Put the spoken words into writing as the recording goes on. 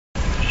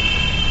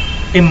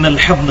إن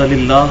الحمد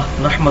لله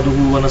نحمده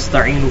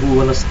ونستعينه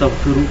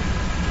ونستغفره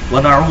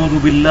ونعوذ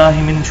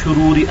بالله من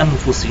شرور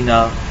أنفسنا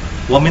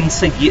ومن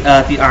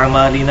سيئات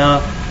أعمالنا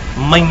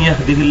من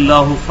يهده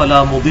الله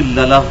فلا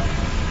مضل له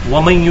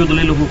ومن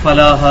يضلله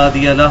فلا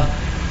هادي له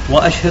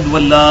وأشهد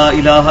أن لا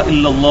إله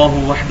إلا الله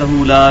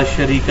وحده لا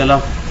شريك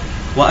له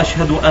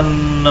وأشهد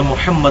أن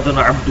محمدا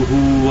عبده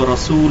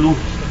ورسوله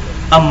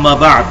أما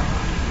بعد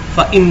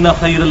فإن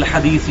خير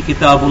الحديث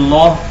كتاب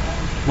الله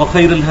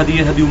وخير الهدي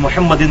هدي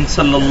محمد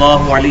صلى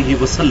الله عليه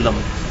وسلم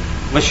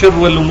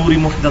وشر الأمور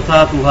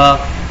محدثاتها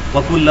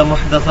وكل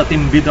محدثة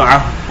بدعة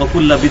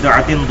وكل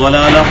بدعة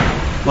ضلالة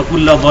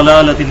وكل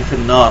ضلالة في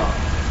النار.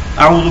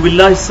 أعوذ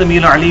بالله السميع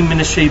العليم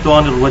من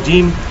الشيطان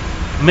الرجيم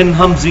من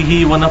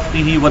همزه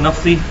ونفخه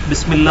ونفثه.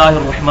 بسم الله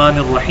الرحمن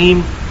الرحيم.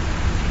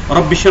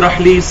 رب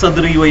اشرح لي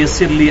صدري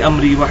ويسر لي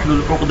أمري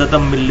واحلل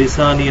عقدة من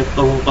لساني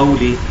يفقهوا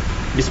قولي.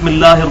 بسم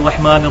الله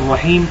الرحمن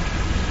الرحيم.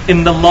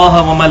 ان اللہ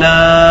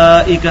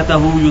وملائکتہ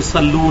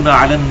یصلون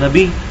علی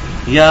النبی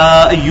یا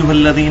ایھا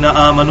الذین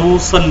آمنوا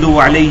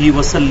صلوا علیہ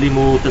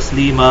وسلموا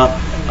تسلیما.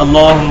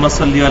 اللهم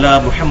صل علی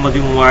محمد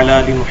وعلی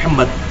آل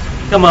محمد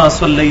كما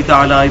صلیت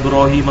علی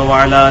ابراہیم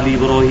وعلی آل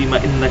ابراہیم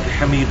انک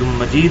حمید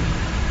مجید.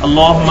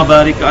 اللهم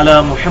بارک علی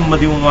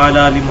محمد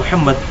وعلی آل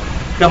محمد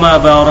كما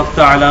بارکت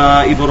علی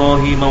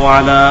ابراہیم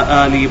وعلی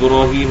آل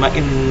ابراہیم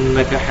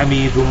انک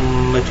حمید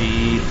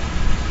مجید.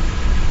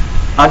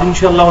 آج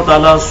انشاءاللہ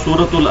تعالی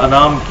سورۃ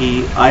الانام کی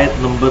آیت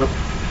نمبر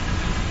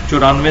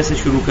 94 سے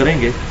شروع کریں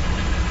گے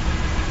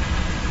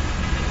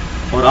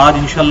اور آج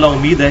انشاءاللہ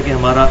امید ہے کہ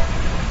ہمارا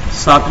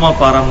 7واں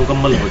پارہ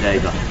مکمل ہو جائے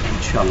گا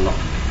انشاءاللہ.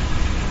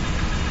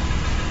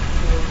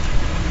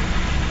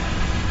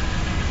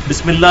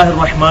 بسم اللہ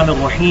الرحمن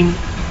الرحیم.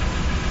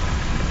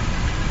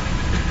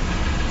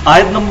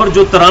 آیت نمبر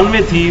جو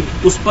 93 تھی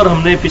اس پر ہم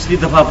نے پچھلی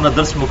دفعہ اپنا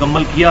درس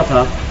مکمل کیا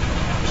تھا،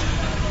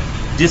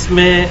 جس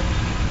میں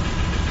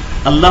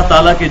اللہ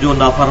تعالیٰ کے جو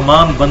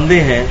نافرمان بندے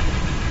ہیں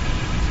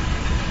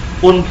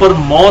ان پر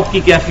موت کی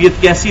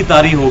کیفیت کیسی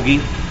طاری ہوگی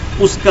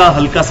اس کا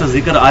ہلکا سا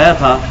ذکر آیا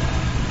تھا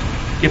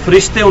کہ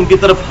فرشتے ان کی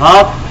طرف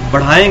ہاتھ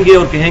بڑھائیں گے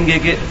اور کہیں گے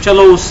کہ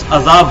چلو اس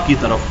عذاب کی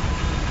طرف،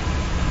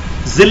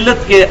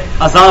 ذلت کے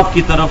عذاب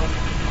کی طرف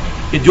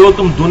کہ جو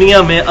تم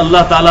دنیا میں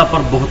اللہ تعالیٰ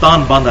پر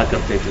بہتان باندھا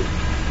کرتے تھے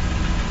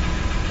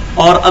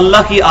اور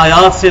اللہ کی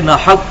آیات سے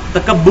ناحق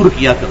تکبر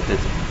کیا کرتے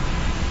تھے.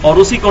 اور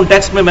اسی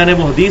کانٹیکسٹ میں نے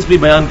وہ حدیث بھی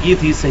بیان کی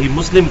تھی صحیح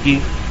مسلم کی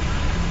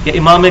کہ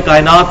امام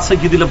کائنات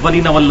سید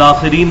الاولین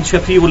والآخرین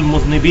شفیع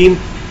المذنبین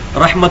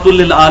رحمت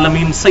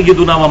للعالمین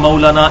سیدنا و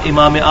مولانا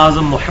امام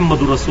اعظم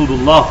محمد رسول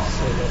اللہ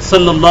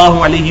صلی اللہ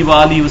علیہ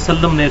وآلہ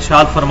وسلم نے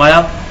ارشاد فرمایا،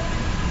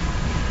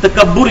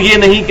 تکبر یہ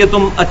نہیں کہ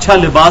تم اچھا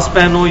لباس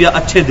پہنو یا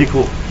اچھے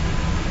دکھو،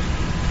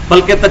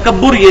 بلکہ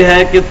تکبر یہ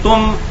ہے کہ تم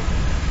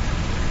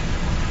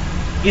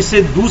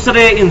کسی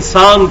دوسرے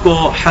انسان کو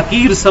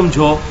حقیر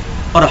سمجھو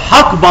اور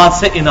حق بات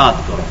سے اناد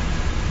کرو.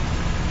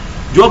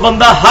 جو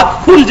بندہ حق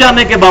کھل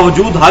جانے کے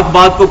باوجود حق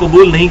بات کو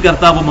قبول نہیں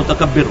کرتا وہ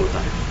متکبر ہوتا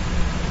ہے،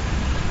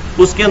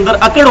 اس کے اندر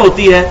اکڑ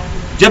ہوتی ہے،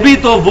 جبھی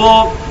تو وہ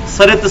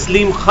سر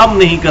تسلیم خم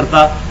نہیں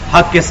کرتا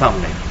حق کے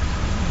سامنے.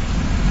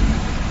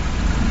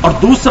 اور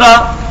دوسرا،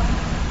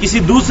 کسی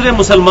دوسرے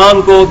مسلمان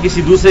کو،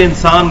 کسی دوسرے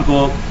انسان کو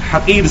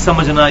حقیر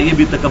سمجھنا یہ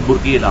بھی تکبر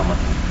کی علامت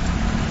ہے.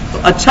 تو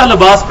اچھا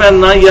لباس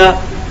پہننا یا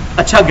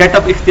اچھا گیٹ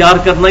اپ اختیار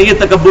کرنا یہ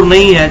تکبر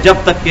نہیں ہے جب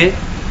تک کہ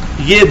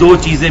یہ دو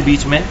چیزیں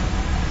بیچ میں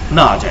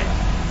نہ آ جائیں.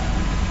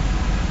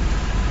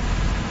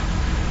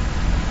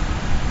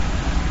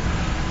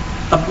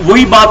 اب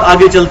وہی بات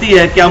آگے چلتی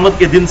ہے قیامت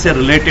کے دن سے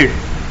ریلیٹڈ.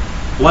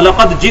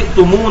 وَلَقَدْ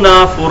جِئْتُمُونَا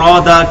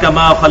فُرَادَىٰ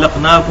كَمَا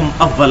خَلَقْنَاكُمْ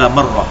أَوَّلَ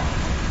مَرَّةٍ،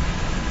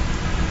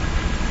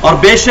 اور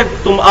بے شک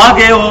تم آ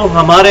گئے ہو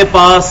ہمارے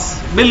پاس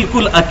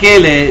بالکل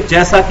اکیلے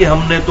جیسا کہ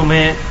ہم نے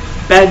تمہیں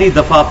پہلی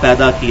دفعہ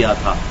پیدا کیا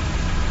تھا.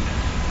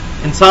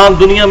 انسان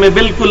دنیا میں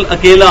بالکل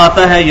اکیلا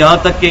آتا ہے، یہاں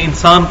تک کہ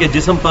انسان کے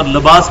جسم پر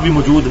لباس بھی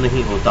موجود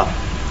نہیں ہوتا.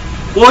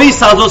 کوئی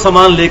ساز و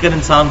سامان لے کر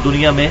انسان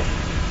دنیا میں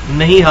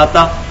نہیں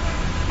آتا،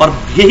 اور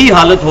یہی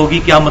حالت ہوگی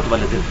قیامت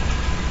والے دن.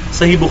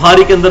 صحیح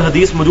بخاری کے اندر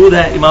حدیث موجود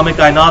ہے، امام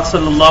کائنات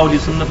صلی اللہ علیہ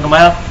وسلم نے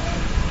فرمایا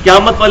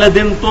قیامت والے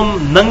دن تم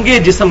ننگے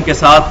جسم کے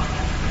ساتھ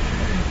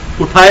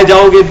اٹھائے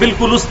جاؤ گے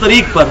بالکل اس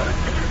طریق پر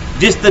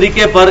جس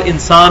طریقے پر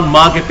انسان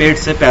ماں کے پیٹ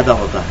سے پیدا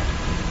ہوتا ہے.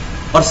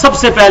 اور سب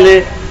سے پہلے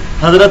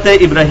حضرت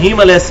ابراہیم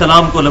علیہ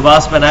السلام کو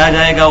لباس پہنایا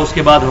جائے گا، اس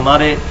کے بعد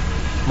ہمارے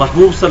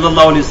محبوب صلی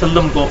اللہ علیہ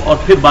وسلم کو، اور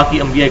پھر باقی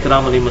انبیاء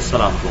اکرام علیہ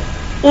السلام کو.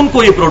 ان کو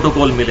یہ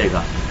پروٹوکول ملے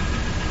گا.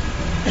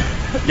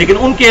 لیکن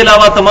ان کے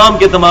علاوہ تمام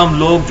کے تمام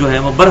لوگ جو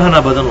ہیں وہ برہنہ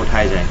بدن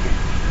اٹھائے جائیں گے،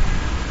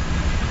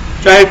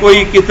 چاہے کوئی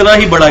کتنا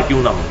ہی بڑا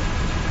کیوں نہ ہو.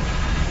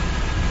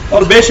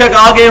 اور بے شک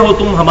آ گئے ہو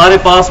تم ہمارے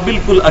پاس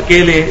بالکل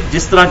اکیلے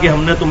جس طرح کہ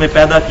ہم نے تمہیں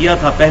پیدا کیا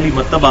تھا پہلی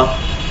مرتبہ.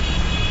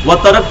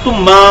 وَتَرَكْتُم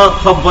مَّا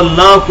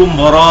خَوَّلْنَاكُمْ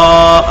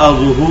وَرَاءَ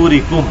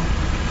ظُهُورِكُمْ،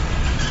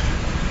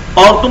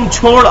 اور تم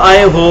چھوڑ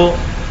آئے ہو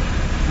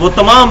وہ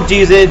تمام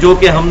چیزیں جو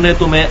کہ ہم نے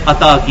تمہیں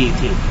عطا کی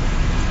تھیں.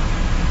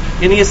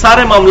 یعنی یہ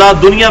سارے معاملات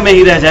دنیا میں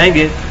ہی رہ جائیں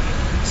گے.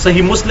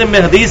 صحیح مسلم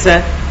میں حدیث ہے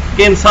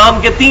کہ انسان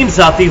کے 3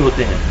 ساتھی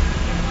ہوتے ہیں.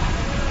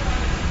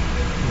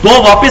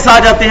 دو واپس آ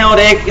جاتے ہیں اور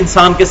ایک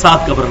انسان کے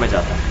ساتھ قبر میں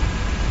جاتا ہے۔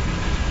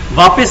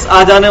 واپس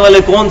آ جانے والے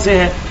کون سے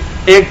ہیں؟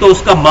 ایک تو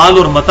اس کا مال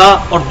اور متاع،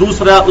 اور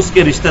دوسرا اس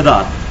کے رشتہ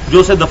دار جو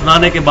اسے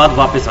دفنانے کے بعد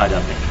واپس آ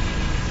جاتے ہیں۔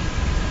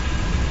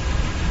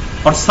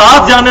 اور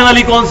ساتھ جانے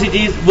والی کون سی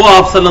چیز؟ وہ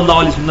آپ صلی اللہ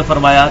علیہ وسلم نے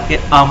فرمایا کہ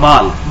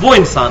اعمال، وہ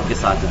انسان کے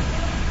ساتھ جاتے ہیں۔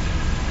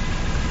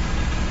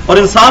 اور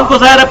انسان کو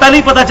ظاہر ہے پہلے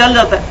ہی پتہ چل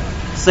جاتا ہے۔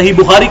 صحیح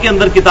بخاری کے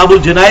اندر کتاب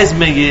الجنائز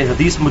میں یہ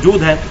حدیث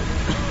موجود ہے،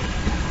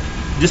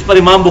 جس پر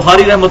امام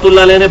بخاری رحمۃ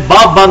اللہ علیہ نے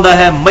باب باندھا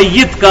ہے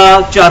میت کا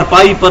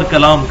چارپائی پر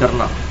کلام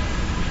کرنا۔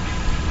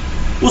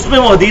 اس میں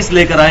وہ حدیث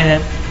لے کر آئے ہیں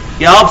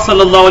کہ آپ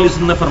صلی اللہ علیہ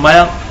وسلم نے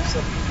فرمایا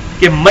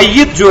کہ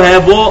میت جو ہے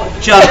وہ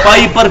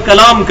چارپائی پر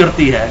کلام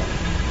کرتی ہے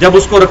جب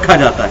اس کو رکھا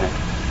جاتا ہے۔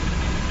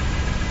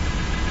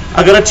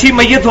 اگر اچھی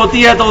میت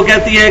ہوتی ہے تو وہ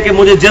کہتی ہے کہ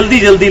مجھے جلدی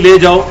جلدی لے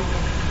جاؤ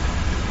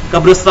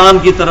قبرستان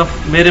کی طرف،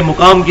 میرے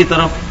مقام کی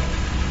طرف۔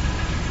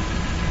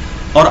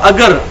 اور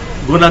اگر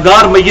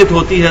گناہگار میت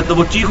ہوتی ہے تو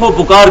وہ چیخو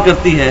پکار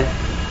کرتی ہے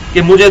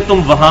کہ مجھے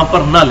تم وہاں پر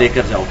نہ لے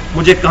کر جاؤ،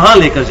 مجھے کہاں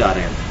لے کر جا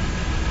رہے ہیں؟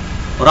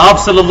 اور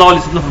آپ صلی اللہ علیہ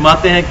وسلم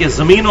فرماتے ہیں کہ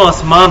زمین و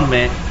آسمان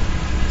میں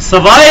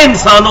سوائے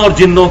انسانوں اور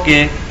جنوں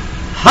کے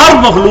ہر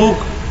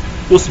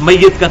مخلوق اس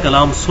میت کا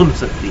کلام سن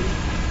سکتی ہے۔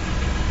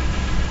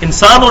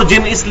 انسان اور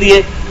جن اس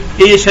لیے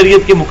کہ یہ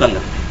شریعت کے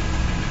مکلف ہیں،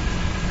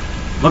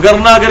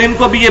 وگرنہ اگر ان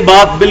کو بھی یہ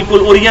بات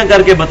بالکل اریاں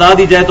کر کے بتا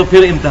دی جائے تو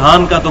پھر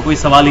امتحان کا تو کوئی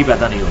سوال ہی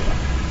پیدا نہیں ہوتا۔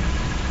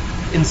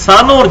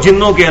 انسانوں اور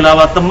جنوں کے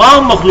علاوہ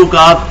تمام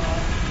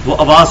مخلوقات وہ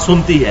آواز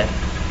سنتی ہے۔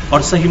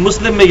 اور صحیح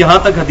مسلم میں یہاں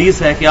تک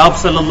حدیث ہے کہ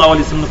آپ صلی اللہ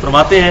علیہ وسلم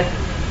فرماتے ہیں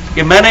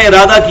کہ میں نے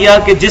ارادہ کیا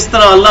کہ جس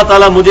طرح اللہ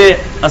تعالیٰ مجھے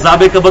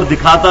عذاب قبر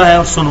دکھاتا ہے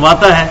اور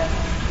سنواتا ہے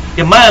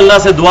کہ میں اللہ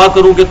سے دعا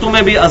کروں کہ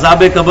تمہیں بھی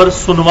عذاب قبر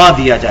سنوا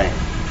دیا جائے،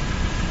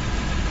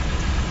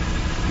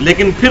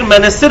 لیکن پھر میں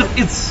نے صرف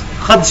اس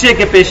خدشے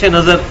کے پیش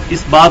نظر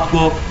اس بات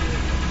کو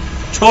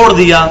چھوڑ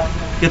دیا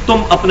کہ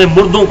تم اپنے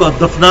مردوں کو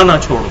دفنانا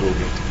چھوڑ دو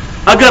گے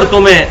اگر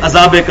تمہیں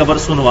عذاب قبر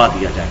سنوا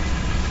دیا جائے۔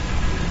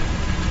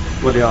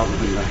 وَلِعَوْذُ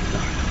بِاللَّهِ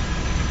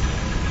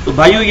تَعَالَى۔ تو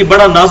بھائیو یہ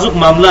بڑا نازک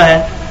معاملہ ہے،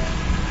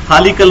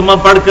 خالی کلمہ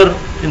پڑھ کر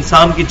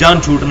انسان کی جان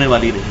چھوٹنے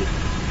والی نہیں۔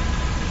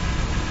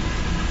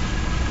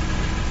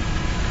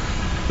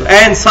 تو اے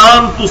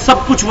انسان، تو سب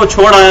کچھ وہ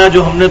چھوڑ آیا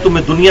جو ہم نے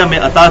تمہیں دنیا میں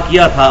عطا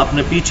کیا تھا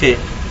اپنے پیچھے۔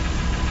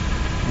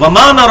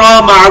 وَمَا نَرَى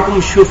مَعَكُمْ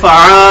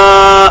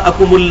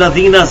شُفَعَاءَكُمُ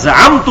الَّذِينَ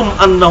زَعَمْتُمْ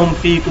أَنَّهُمْ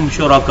فِيكُمْ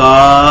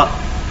شُرَكَاءُ۔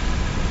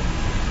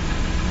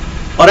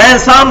 اور اے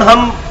انسان،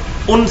 ہم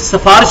ان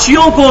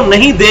سفارشیوں کو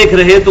نہیں دیکھ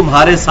رہے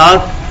تمہارے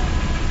ساتھ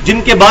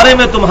جن کے بارے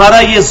میں تمہارا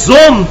یہ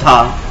زوم تھا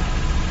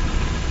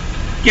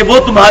کہ وہ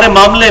تمہارے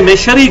معاملے میں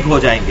شریک ہو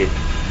جائیں گے،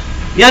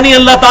 یعنی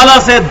اللہ تعالیٰ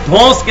سے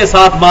دھونس کے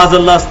ساتھ معاذ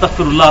اللہ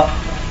استغفر اللہ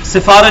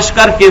سفارش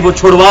کر کے وہ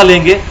چھڑوا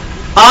لیں گے۔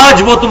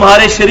 آج وہ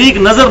تمہارے شریک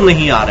نظر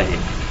نہیں آ رہے،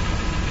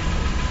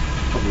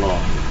 اللہ،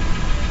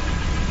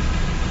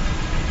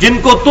 جن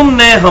کو تم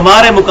نے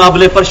ہمارے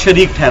مقابلے پر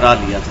شریک ٹھہرا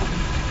لیا تھا۔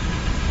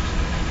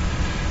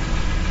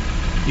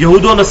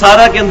 یہود و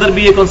نصارہ کے اندر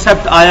بھی یہ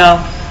کنسپٹ آیا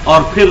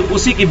اور پھر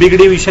اسی کی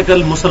بگڑی ہوئی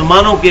شکل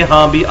مسلمانوں کے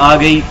ہاں بھی آ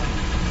گئی،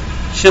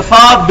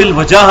 شفاعت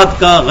بالوجاہت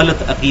کا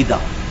غلط عقیدہ۔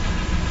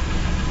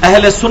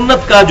 اہل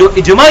سنت کا جو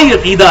اجماعی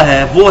عقیدہ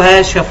ہے وہ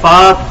ہے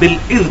شفاعت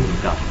بالاذن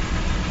کا،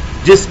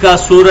 جس کا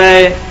سورہ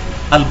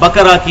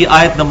البقرہ کی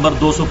آیت نمبر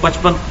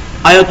 255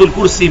 آیت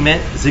الکرسی میں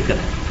ذکر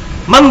ہے۔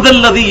 من ذا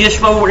الذی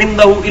یشفع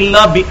عنده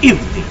الا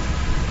باذنہ،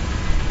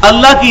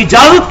 اللہ کی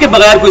اجازت کے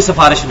بغیر کوئی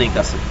سفارش نہیں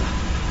کر سکتا۔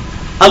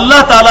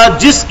 اللہ تعالیٰ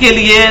جس کے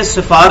لیے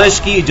سفارش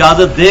کی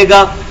اجازت دے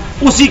گا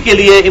اسی کے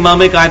لیے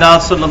امام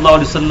کائنات صلی اللہ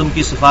علیہ وسلم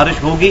کی سفارش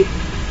ہوگی،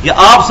 یا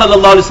آپ صلی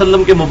اللہ علیہ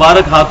وسلم کے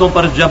مبارک ہاتھوں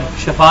پر جب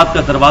شفاعت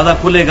کا دروازہ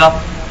کھلے گا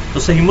تو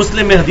صحیح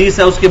مسلم میں حدیث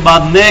ہے اس کے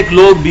بعد نیک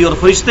لوگ بھی اور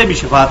فرشتے بھی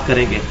شفاعت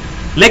کریں گے،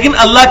 لیکن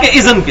اللہ کے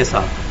اذن کے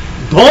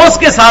ساتھ، دھونس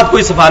کے ساتھ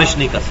کوئی سفارش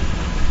نہیں کر سکتا۔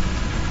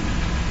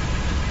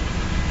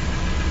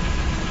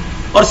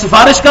 اور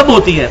سفارش کب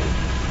ہوتی ہے؟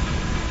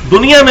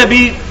 دنیا میں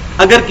بھی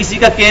اگر کسی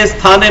کا کیس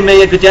تھانے میں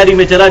یا کچہری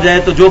میں چلا جائے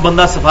تو جو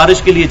بندہ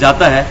سفارش کے لیے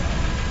جاتا ہے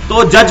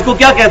تو جج کو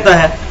کیا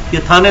کہتا ہے، یہ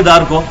تھانے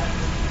دار کو،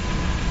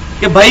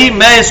 کہ بھائی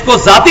میں اس کو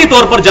ذاتی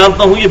طور پر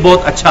جانتا ہوں، یہ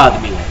بہت اچھا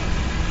آدمی ہے،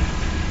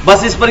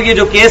 بس اس پر یہ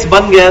جو کیس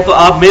بن گیا ہے تو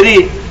آپ میری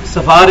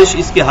سفارش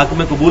اس کے حق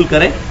میں قبول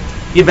کریں،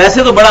 یہ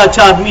ویسے تو بڑا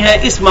اچھا آدمی ہے،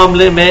 اس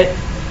معاملے میں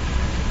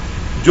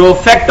جو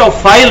فیکٹ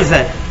آف فائلز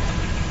ہیں،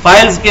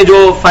 فائلز کے جو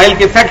فائل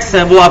کے فیکٹس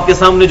ہیں وہ آپ کے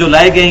سامنے جو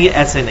لائے گئے ہیں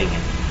یہ ایسے نہیں ہیں۔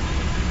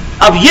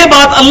 اب یہ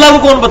بات اللہ کو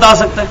کون بتا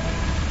سکتا ہے؟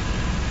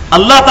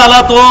 اللہ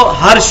تعالیٰ تو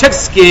ہر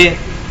شخص کے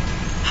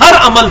ہر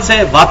عمل سے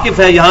واقف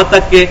ہے، یہاں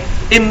تک کہ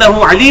انہ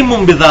علیم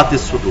بذات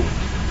الصدور۔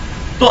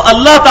 تو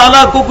اللہ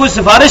تعالیٰ کو کوئی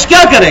سفارش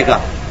کیا کرے گا؟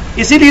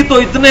 اسی لیے تو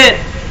اتنے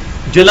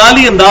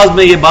جلالی انداز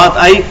میں یہ بات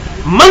آئی،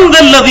 من ذا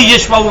الذی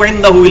یشفع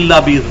عندہ الا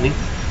باذنہ،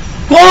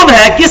 کون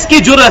ہے، کس کی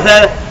جرأت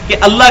ہے کہ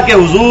اللہ کے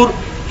حضور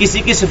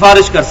کسی کی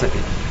سفارش کر سکے؟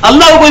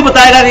 اللہ کو کوئی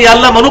بتائے گا کہ یا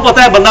اللہ منو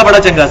پتا ہے بندہ بڑا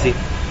چنگا سی،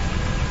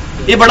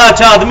 یہ بڑا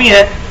اچھا آدمی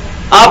ہے،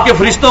 آپ کے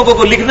فرشتوں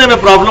کو لکھنے میں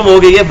پرابلم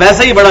ہو گئی ہے،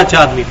 ویسے ہی بڑا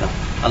اچھا آدمی تھا،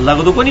 اللہ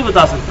کو تو کوئی نہیں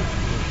بتا سکتا۔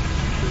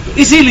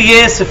 اسی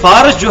لیے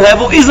سفارش جو ہے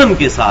وہ اذن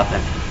کے ساتھ ہے،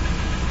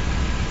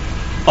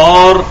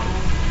 اور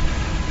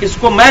اس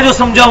کو میں جو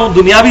سمجھا ہوں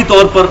دنیاوی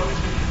طور پر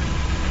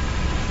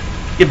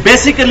کہ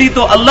بیسیکلی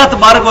تو اللہ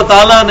تبارک و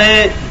تعالی نے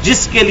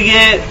جس کے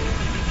لیے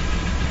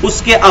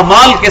اس کے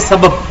اعمال کے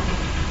سبب،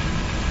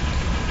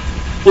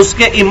 اس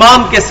کے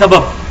ایمان کے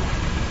سبب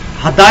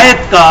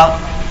ہدایت کا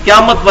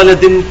قیامت والے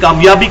دن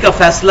کامیابی کا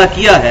فیصلہ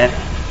کیا ہے،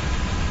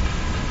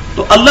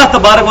 تو اللہ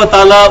تبارک و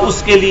تعالی اس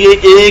کے لیے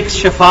ایک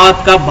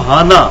شفاعت کا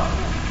بہانہ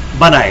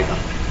بنائے گا.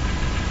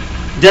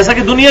 جیسا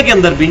کہ دنیا کے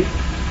اندر بھی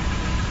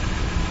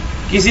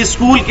کسی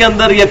اسکول کے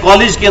اندر یا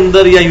کالج کے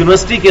اندر یا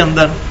یونیورسٹی کے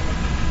اندر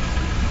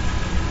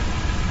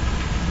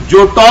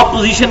جو ٹاپ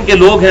پوزیشن کے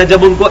لوگ ہیں،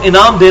 جب ان کو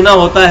انعام دینا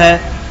ہوتا ہے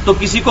تو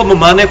کسی کو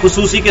مہمان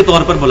خصوصی کے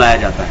طور پر بلایا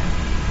جاتا ہے.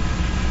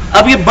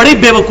 اب یہ بڑی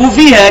بے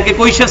وقوفی ہے کہ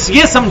کوئی شخص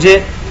یہ سمجھے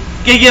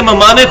کہ یہ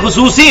مہمان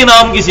خصوصی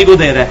انعام کسی کو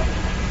دے رہا ہے.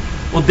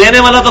 وہ دینے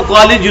والا تو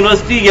کالج،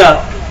 یونیورسٹی یا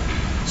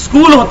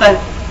اسکول ہوتا ہے.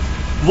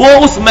 وہ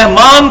اس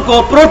مہمان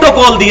کو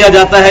پروٹوکول دیا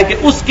جاتا ہے کہ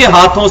اس کے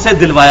ہاتھوں سے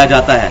دلوایا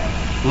جاتا ہے،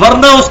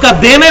 ورنہ اس کا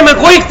دینے میں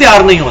کوئی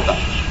اختیار نہیں ہوتا.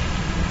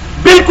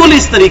 بالکل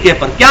اس طریقے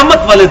پر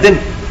قیامت والے دن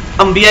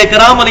انبیاء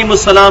کرام علیہ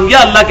السلام یا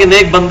اللہ کے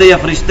نیک بندے یا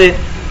فرشتے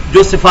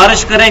جو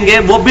سفارش کریں گے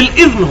وہ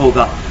بالاذن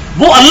ہوگا،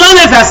 وہ اللہ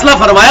نے فیصلہ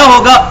فرمایا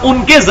ہوگا،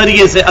 ان کے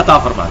ذریعے سے عطا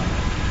فرمانا.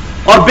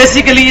 اور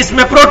بیسیکلی اس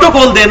میں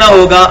پروٹوکول دینا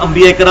ہوگا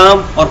انبیاء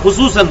کرام اور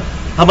خصوصاً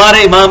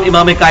ہمارے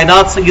امام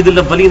کائنات سید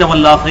الاولین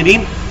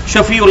والآخرین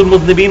شفیع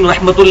المذنبین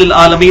رحمت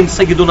للعالمین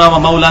سیدنا و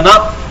مولانا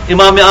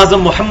امام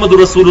اعظم محمد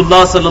رسول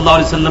اللہ صلی اللہ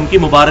علیہ وسلم کی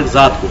مبارک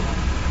ذات کو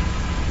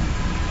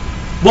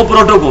وہ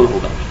پروٹوکول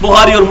ہوگا.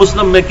 بخاری اور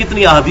مسلم میں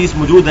کتنی احادیث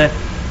موجود ہیں.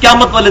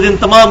 قیامت والے دن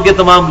تمام کے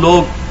تمام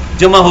لوگ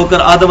جمع ہو کر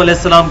آدم علیہ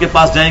السلام کے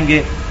پاس جائیں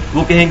گے.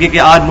 وہ کہیں گے کہ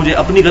آج مجھے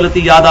اپنی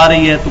غلطی یاد آ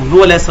رہی ہے، تم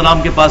نوح علیہ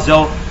السلام کے پاس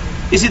جاؤ.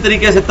 اسی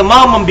طریقے سے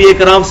تمام انبیاء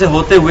کرام سے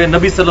ہوتے ہوئے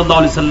نبی صلی اللہ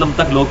علیہ وسلم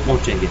تک لوگ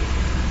پہنچیں گے.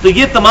 تو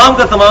یہ تمام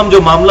کا تمام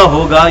جو معاملہ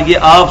ہوگا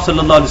یہ آپ صلی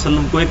اللہ علیہ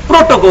وسلم کو ایک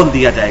پروٹوکول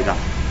دیا جائے گا.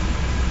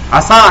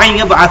 عسیٰ ان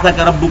یبعثک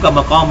ربک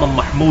مقاما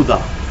محمودا.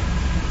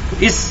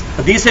 اس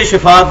حدیث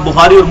شفاعت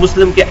بخاری اور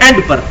مسلم کے اینڈ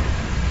پر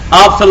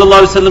آپ صلی اللہ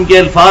علیہ وسلم کے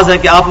الفاظ ہیں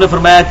کہ آپ نے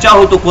فرمایا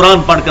چاہو تو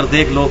قرآن پڑھ کر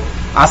دیکھ لو،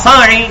 عسیٰ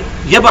ان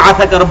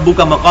یبعثک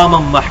ربک مقاما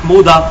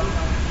محمودا.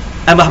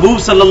 اے محبوب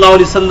صلی اللہ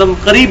علیہ وسلم،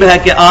 قریب ہے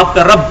کہ آپ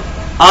کا رب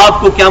آپ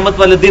کو قیامت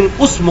والے دن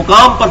اس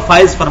مقام پر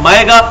فائز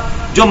فرمائے گا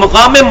جو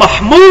مقام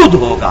محمود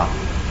ہوگا.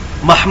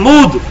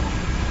 محمود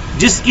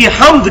جس کی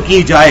حمد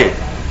کی جائے،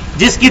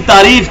 جس کی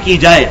تعریف کی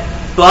جائے.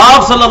 تو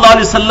آپ صلی اللہ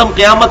علیہ وسلم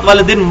قیامت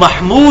والے دن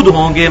محمود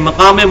ہوں گے.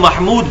 مقام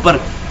محمود پر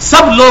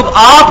سب لوگ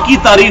آپ کی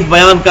تعریف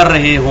بیان کر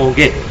رہے ہوں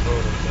گے.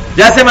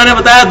 جیسے میں نے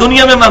بتایا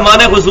دنیا میں مہمان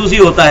خصوصی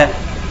ہوتا ہے،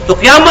 تو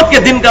قیامت کے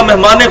دن کا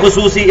مہمان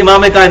خصوصی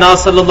امام کائنات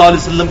صلی اللہ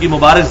علیہ وسلم کی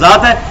مبارک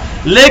ذات ہے.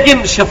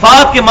 لیکن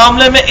شفاعت کے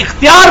معاملے میں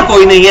اختیار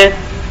کوئی نہیں ہے.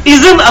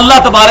 اذن اللہ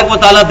تبارک و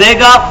تعالیٰ دے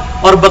گا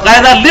اور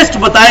باقاعدہ لسٹ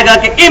بتائے گا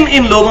کہ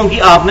ان لوگوں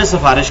کی آپ نے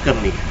سفارش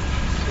کرنی ہے.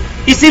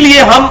 اسی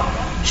لیے ہم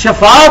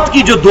شفاعت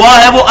کی جو دعا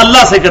ہے وہ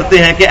اللہ سے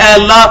کرتے ہیں کہ اے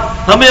اللہ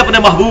ہمیں اپنے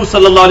محبوب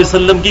صلی اللہ علیہ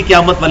وسلم کی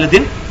قیامت والے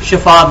دن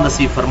شفاعت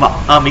نصیب فرما،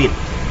 آمین.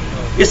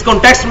 اس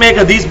کانٹیکسٹ میں ایک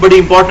حدیث بڑی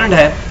امپورٹنٹ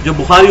ہے جو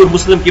بخاری اور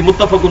مسلم کی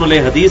متفق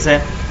علیہ حدیث ہے.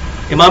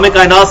 امام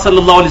کائنات صلی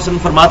اللہ علیہ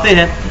وسلم فرماتے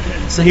ہیں،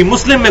 صحیح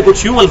مسلم میں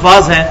کچھ یوں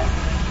الفاظ ہیں،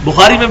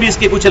 بخاری میں بھی اس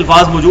کے کچھ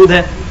الفاظ موجود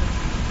ہیں.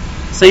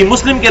 صحیح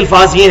مسلم کے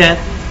الفاظ یہ ہیں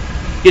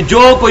کہ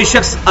جو کوئی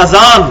شخص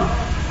اذان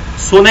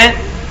سنے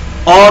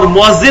اور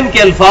مؤذن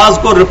کے الفاظ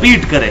کو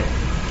رپیٹ کرے،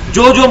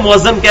 جو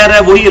مؤذن کہہ رہا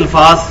ہے وہی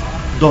الفاظ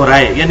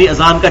دہرائے، یعنی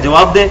اذان کا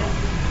جواب دے.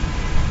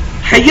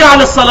 حی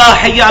علی الصلاح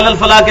حی علی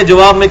الفلاح کے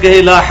جواب میں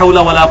کہے لا حول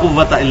ولا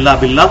قوت الا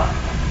باللہ.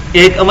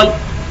 ایک عمل.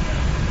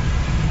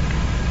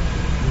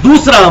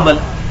 دوسرا عمل،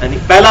 یعنی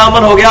پہلا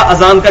عمل ہو گیا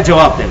اذان کا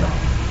جواب دینا.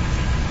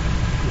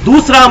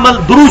 دوسرا عمل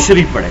درود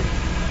شریف پڑھے.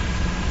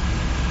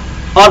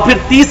 اور پھر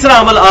تیسرا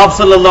عمل آپ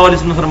صلی اللہ علیہ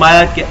وسلم نے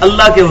فرمایا کہ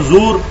اللہ کے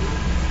حضور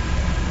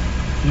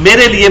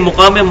میرے لیے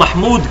مقام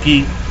محمود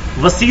کی،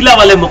 وسیلہ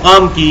والے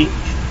مقام کی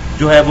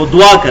جو ہے وہ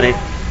دعا کرے.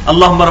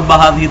 اللہم رب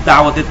هذه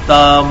الدعوة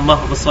التامة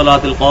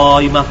والصلاة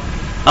القائمة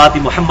آت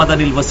محمدا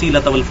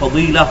الوسیلة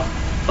والفضیلہ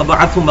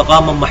وابعثه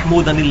مقاما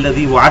محمودا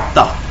الذی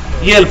وعدتہ.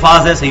 یہ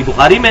الفاظ ہے صحیح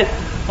بخاری میں،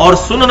 اور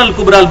سنن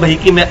الکبریٰ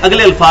البیہقی میں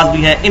اگلے الفاظ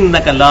بھی ہیں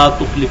انک لا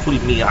تخلف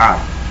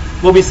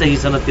المیعاد، وہ بھی صحیح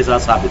سند کے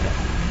ساتھ ثابت ہے.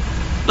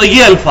 تو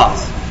یہ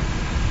الفاظ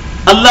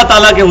اللہ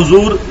تعالیٰ کے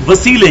حضور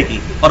وسیلے کی،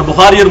 اور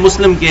بخاری اور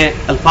مسلم کے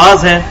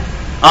الفاظ ہیں.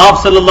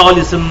 آپ صلی اللہ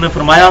علیہ وسلم نے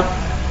فرمایا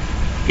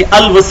کہ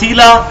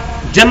الوسیلہ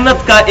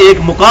جنت کا ایک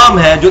مقام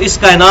ہے جو اس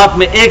کائنات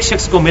میں ایک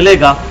شخص کو ملے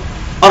گا،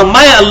 اور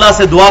میں اللہ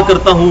سے دعا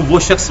کرتا ہوں وہ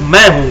شخص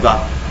میں ہوں گا.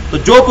 تو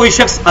جو کوئی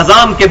شخص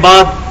اذان کے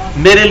بعد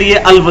میرے لیے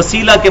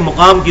الوسیلہ کے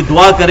مقام کی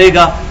دعا کرے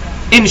گا،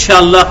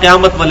 انشاءاللہ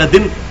قیامت والے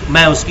دن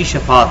میں اس کی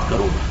شفاعت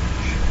کروں گا.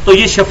 تو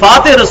یہ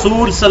شفاعت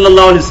رسول صلی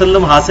اللہ علیہ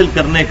وسلم حاصل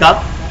کرنے کا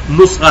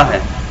نسخہ ہے.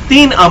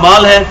 3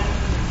 اعمال ہیں،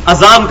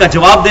 اذان کا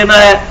جواب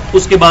دینا ہے،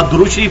 اس کے بعد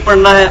درود شریف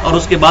پڑھنا ہے، اور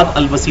اس کے بعد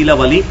الوسیلہ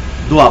والی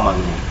دعا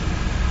مانگنی ہے.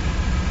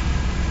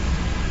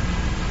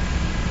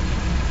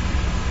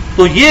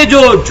 تو یہ جو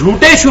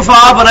جھوٹے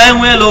شفاعہ بنائے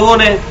ہوئے ہیں لوگوں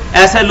نے،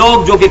 ایسے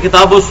لوگ جو کہ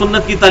کتاب و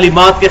سنت کی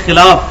تعلیمات کے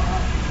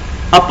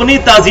خلاف اپنی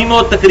تعظیم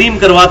و تکریم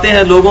کرواتے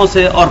ہیں لوگوں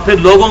سے، اور پھر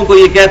لوگوں کو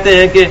یہ کہتے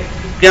ہیں کہ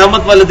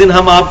قیامت والے دن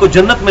ہم آپ کو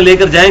جنت میں لے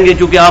کر جائیں گے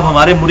کیونکہ آپ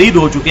ہمارے مرید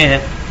ہو چکے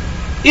ہیں.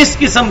 اس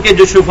قسم کے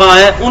جو شفاء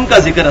ہیں ان کا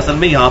ذکر اصل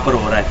میں یہاں پر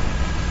ہو رہا ہے.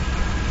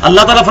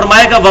 اللہ تعالیٰ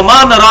فرمائے گا وما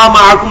نرى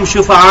معكم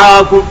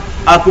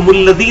شفعاءكم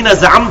الذين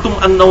زعمتم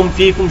انهم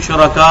فيكم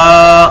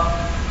شركاء،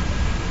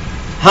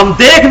 ہم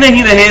دیکھ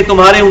نہیں رہے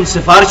تمہارے ان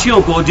سفارشیوں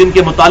کو جن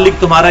کے متعلق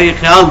تمہارا یہ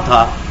خیال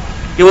تھا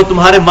کہ وہ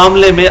تمہارے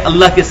معاملے میں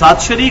اللہ کے ساتھ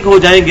شریک ہو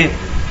جائیں گے،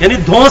 یعنی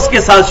دھونس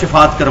کے ساتھ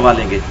شفاعت کروا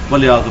لیں گے.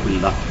 والعیاذ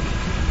باللہ.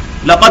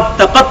 لقد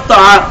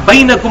تقطع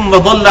بینکم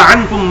وضل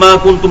عنکم ما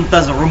کنتم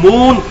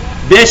تزعمون،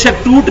 بے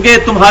شک ٹوٹ گئے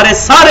تمہارے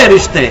سارے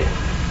رشتے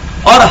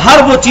اور ہر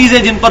وہ چیزیں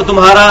جن پر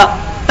تمہارا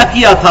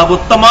تکیہ تھا، وہ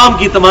تمام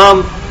کی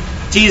تمام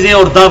چیزیں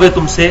اور دعوے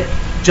تم سے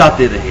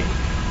جاتے رہے.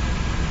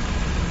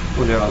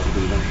 والعیاذ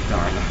باللہ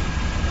تعالی.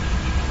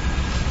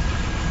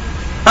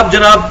 اب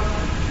جناب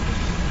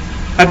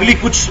اگلی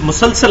کچھ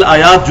مسلسل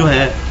آیات جو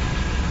ہیں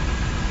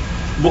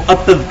وہ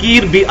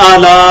التذکیر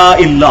بآلاء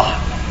اللہ،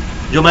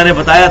 جو میں نے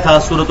بتایا تھا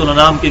سورۃ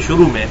الانعام کے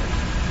شروع میں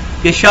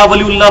کہ شاہ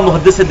ولی اللہ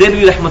محدث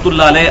دہلوی رحمۃ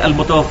اللہ علیہ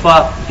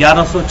المتوفی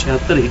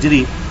 1176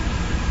 ہجری،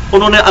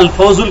 انہوں نے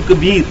الفوز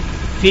الکبیر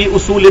فی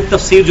اصول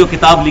التفسیر جو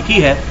کتاب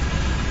لکھی ہے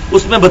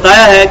اس میں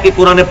بتایا ہے کہ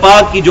قرآن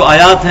پاک کی جو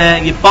آیات ہیں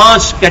یہ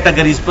 5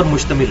 کیٹیگریز پر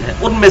مشتمل ہیں.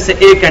 ان میں سے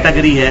ایک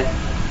کیٹیگری ہے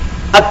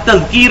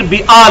التذکیر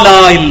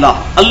بآلاء اللہ،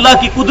 اللہ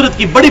کی قدرت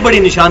کی بڑی بڑی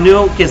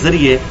نشانیوں کے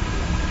ذریعے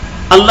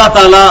اللہ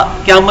تعالیٰ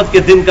قیامت کے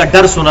دن کا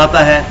ڈر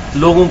سناتا ہے،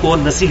 لوگوں کو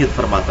نصیحت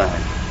فرماتا ہے.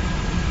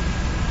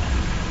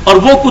 اور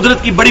وہ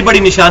قدرت کی بڑی بڑی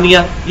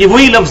نشانیاں، یہ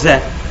وہی لفظ ہے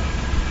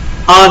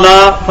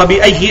آلاء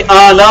فبأي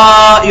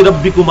آلاء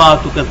ربكما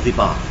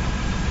تكذبان،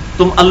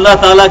 تم اللہ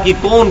تعالیٰ کی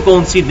کون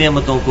کون سی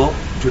نعمتوں کو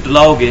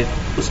جھٹلاؤ گے،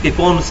 اس کے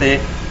کون سے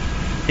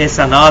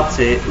احسانات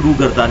سے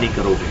روگردانی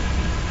کرو گے.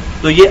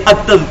 تو یہ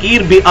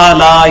التذکیر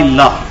بآلاء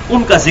اللہ،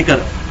 ان کا ذکر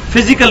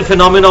فزیکل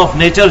فینومینا آف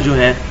نیچر جو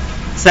ہیں،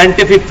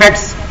 سائنٹیفک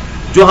فیکٹس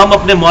جو ہم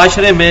اپنے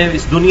معاشرے میں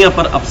اس دنیا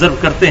پر آبزرو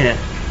کرتے ہیں،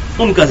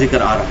 ان کا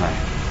ذکر آ رہا ہے.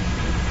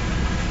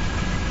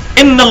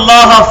 ان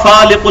اللہ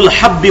فالق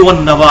الحب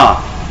والنوا،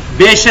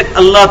 بے شک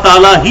اللہ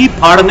تعالیٰ ہی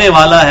پھاڑنے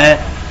والا ہے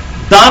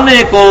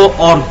دانے کو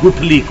اور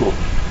گٹھلی کو.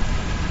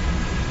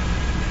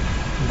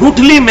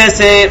 گٹھلی میں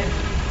سے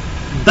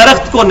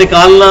درخت کو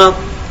نکالنا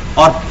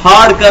اور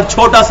پھاڑ کر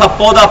چھوٹا سا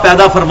پودا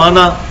پیدا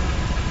فرمانا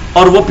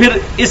اور وہ پھر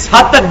اس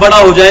حد تک بڑا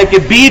ہو جائے کہ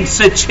بیج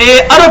سے 6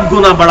 ارب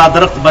گنا بڑا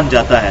درخت بن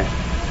جاتا ہے،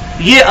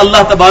 یہ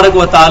اللہ تبارک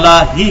و تعالی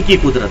ہی کی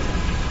قدرت ہے.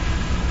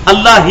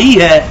 اللہ ہی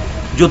ہے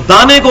جو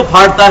دانے کو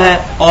پھاڑتا ہے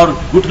اور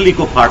گٹھلی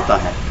کو پھاڑتا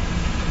ہے.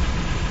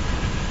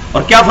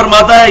 اور کیا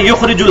فرماتا ہے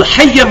یخرج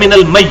الحی من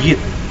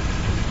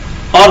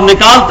المیت، اور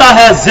نکالتا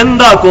ہے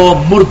زندہ کو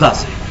مردہ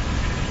سے.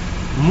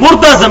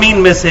 مردہ زمین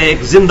میں سے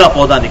ایک زندہ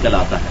پودا نکل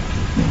آتا ہے.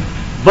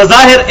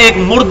 بظاہر ایک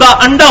مردہ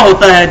انڈا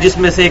ہوتا ہے جس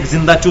میں سے ایک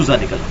زندہ چوزا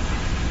نکل آتا ہے.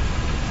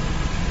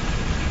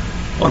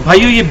 اور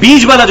بھائیو یہ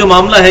بیج والا جو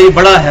معاملہ ہے یہ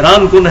بڑا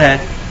حیران کن ہے.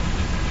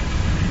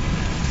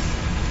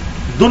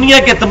 دنیا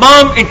کے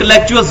تمام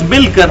انٹلیکچوئلز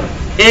مل کر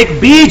ایک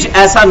بیج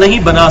ایسا نہیں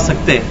بنا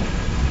سکتے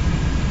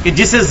کہ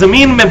جسے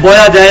زمین میں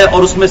بویا جائے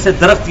اور اس میں سے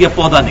درخت یا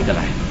پودا نکل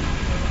آئے.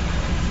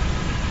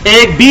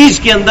 ایک بیج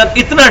کے اندر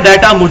اتنا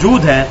ڈیٹا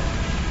موجود ہے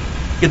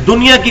کہ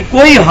دنیا کی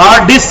کوئی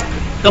ہارڈ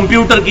ڈسک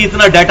کمپیوٹر کی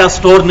اتنا ڈیٹا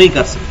سٹور نہیں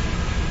کر سکتی.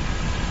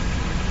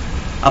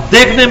 اب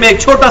دیکھنے میں ایک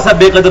چھوٹا سا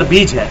بے قدر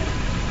بیج ہے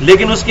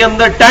لیکن اس کے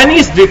اندر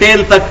ٹائنیس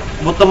ڈیٹیل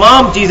تک وہ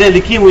تمام چیزیں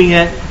لکھی ہوئی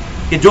ہیں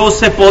کہ جو اس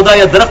سے پودا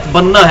یا درخت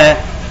بننا ہے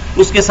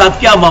اس کے ساتھ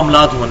کیا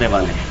معاملات ہونے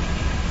والے ہیں.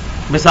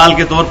 مثال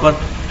کے طور پر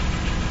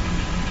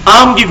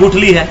آم کی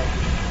گٹھلی ہے،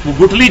 وہ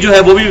گٹھلی جو ہے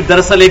وہ بھی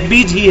دراصل ایک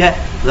بیج ہی ہے،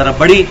 ذرا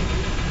بڑی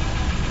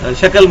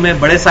شکل میں،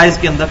 بڑے سائز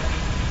کے اندر.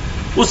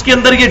 اس کے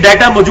اندر یہ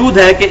ڈیٹا موجود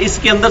ہے کہ اس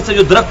کے اندر سے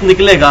جو درخت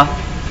نکلے گا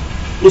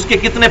اس کے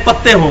کتنے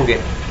پتے ہوں گے،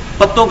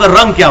 پتوں کا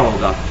رنگ کیا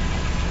ہوگا،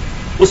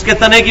 اس کے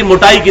تنے کی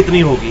موٹائی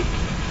کتنی ہوگی،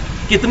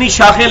 کتنی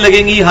شاخیں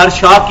لگیں گی، ہر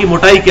شاخ کی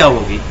موٹائی کیا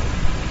ہوگی،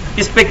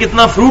 اس پہ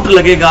کتنا فروٹ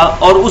لگے گا،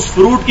 اور اس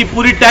فروٹ کی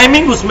پوری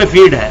ٹائمنگ اس میں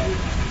فیڈ ہے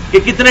کہ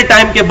کتنے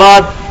ٹائم کے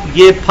بعد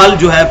یہ پھل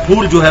جو ہے،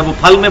 پھول جو ہے وہ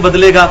پھل میں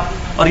بدلے گا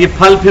اور یہ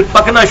پھل پھر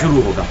پکنا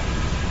شروع ہوگا.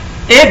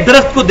 ایک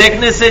درخت کو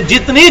دیکھنے سے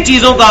جتنی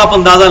چیزوں کا آپ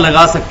اندازہ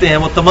لگا سکتے ہیں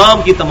وہ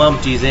تمام کی تمام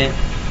چیزیں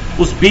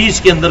اس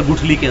بیج کے اندر،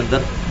 گٹھلی کے اندر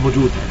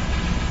موجود ہیں.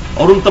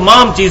 اور ان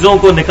تمام چیزوں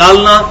کو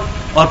نکالنا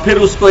اور پھر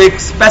اس کو ایک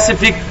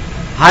اسپیسیفک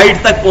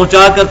ہائٹ تک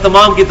پہنچا کر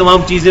تمام کی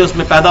تمام چیزیں اس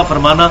میں پیدا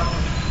فرمانا،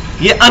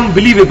 یہ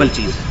انبلیویبل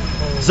چیز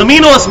ہے.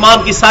 زمین و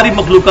آسمان کی ساری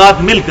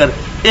مخلوقات مل کر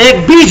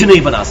ایک بیج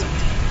نہیں بنا سکتی.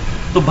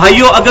 تو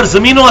بھائیو اگر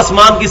زمین و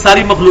آسمان کی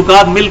ساری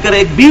مخلوقات مل کر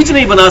ایک بیج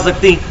نہیں بنا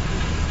سکتی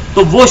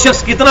تو وہ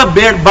شخص کتنا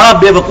بڑا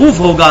بے وقوف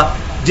ہوگا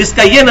جس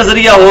کا یہ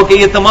نظریہ ہو کہ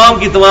یہ تمام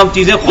کی تمام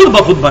چیزیں خود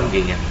بخود بن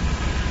گئی ہیں.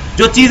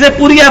 جو چیزیں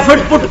پوری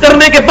ایفرٹ پٹ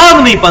کرنے کے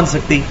بعد نہیں بن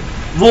سکتی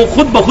وہ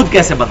خود بخود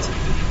کیسے بن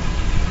سکتی.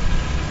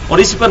 اور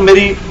اس پر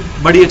میری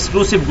بڑی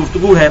ایکسکلوسیو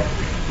گفتگو ہے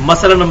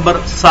مسئلہ نمبر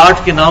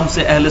 60 کے نام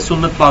سے اہل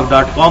سنت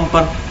پاک.com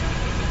پر.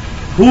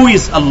 ہو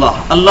از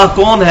اللہ، اللہ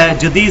کون ہے،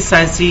 جدید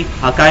سائنسی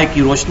حقائق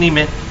کی روشنی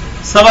میں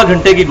 1.25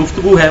 گھنٹے کی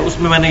گفتگو ہے. اس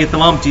میں میں نے یہ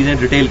تمام چیزیں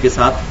ڈیٹیل کے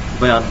ساتھ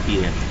بیان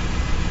کی ہیں.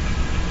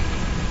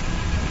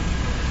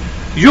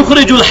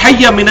 یخرج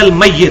الحی من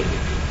المیت،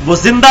 وہ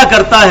زندہ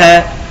کرتا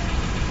ہے،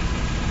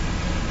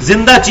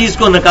 زندہ چیز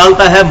کو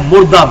نکالتا ہے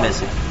مردہ میں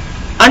سے.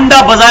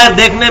 انڈا بظاہر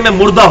دیکھنے میں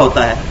مردہ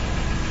ہوتا ہے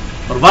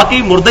اور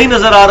واقعی مردہ ہی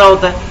نظر آ رہا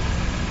ہوتا ہے.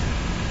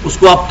 اس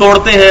کو آپ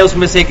توڑتے ہیں، اس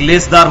میں سے ایک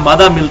لیسدار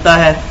مادہ ملتا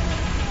ہے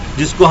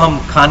جس کو ہم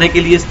کھانے کے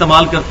لیے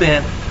استعمال کرتے ہیں.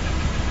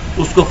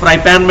 اس کو فرائی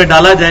پین میں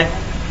ڈالا جائے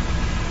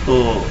تو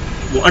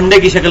وہ انڈے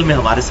کی شکل میں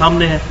ہمارے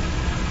سامنے ہے.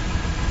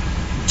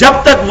 جب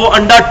تک وہ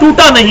انڈا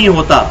ٹوٹا نہیں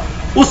ہوتا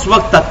اس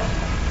وقت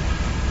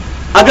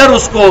تک اگر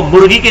اس کو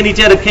مرغی کے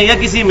نیچے رکھیں یا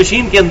کسی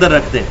مشین کے اندر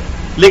رکھ دیں،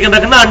 لیکن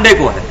رکھنا انڈے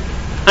کو ہے،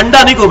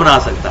 انڈا نہیں کو بنا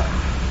سکتا.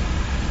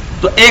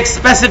 تو ایک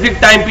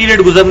اسپیسیفک ٹائم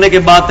پیریڈ گزرنے کے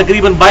بعد،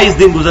 تقریباً 22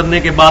 دن گزرنے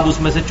کے بعد اس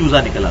میں سے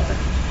چوزا نکل آتا ہے.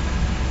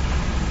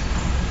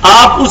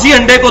 آپ اسی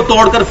انڈے کو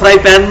توڑ کر فرائی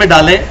پین میں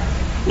ڈالیں،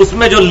 اس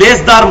میں جو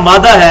لیسدار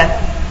مادہ ہے،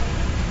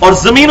 اور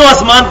زمین و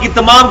آسمان کی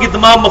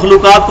تمام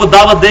مخلوقات کو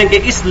دعوت دیں کہ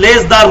اس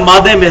لیسدار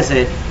مادے میں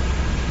سے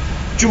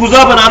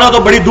چوزا بنانا تو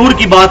بڑی دور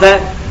کی بات ہے،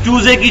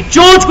 چوزے کی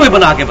چونچ کوئی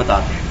بنا کے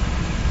بتاتے ہیں،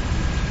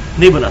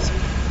 نہیں بنا سکتے.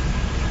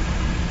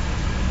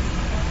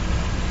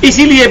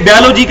 اسی لیے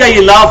بایولوجی کا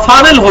یہ لا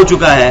فائنل ہو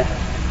چکا ہے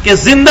کہ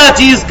زندہ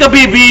چیز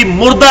کبھی بھی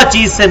مردہ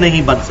چیز سے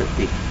نہیں بن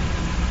سکتی.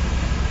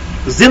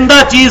 زندہ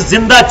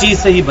چیز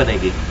سے ہی بنے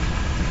گی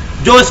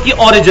جو اس کی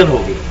اوریجن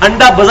ہوگی.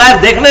 انڈا بظاہر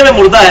دیکھنے میں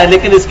مردہ ہے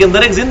لیکن اس کے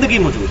اندر ایک زندگی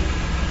موجود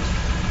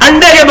ہے.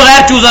 انڈے کے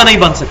بغیر چوزا نہیں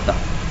بن سکتا.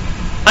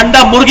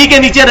 انڈا مرغی کے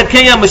نیچے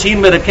رکھیں یا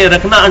مشین میں رکھیں،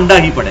 رکھنا انڈا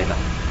ہی پڑے گا.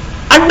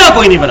 انڈا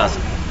کوئی نہیں بنا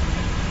سکتا.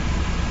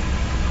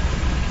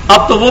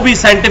 اب تو وہ بھی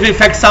سائنٹیفک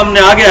فیکٹ سامنے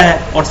آ گیا ہے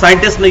اور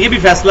سائنٹسٹ نے یہ بھی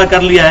فیصلہ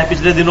کر لیا ہے.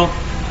 پچھلے دنوں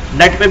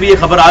نیٹ پہ بھی یہ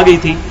خبر آ گئی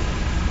تھی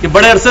کہ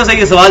بڑے عرصے سے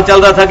یہ سوال چل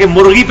رہا تھا کہ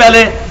مرغی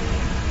پہلے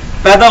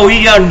پیدا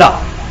ہوئی یا انڈا.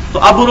 تو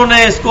اب انہوں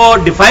نے اس کو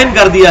ڈیفائن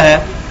کر دیا ہے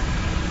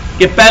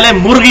کہ پہلے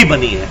مرغی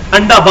بنی ہے،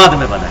 انڈا بعد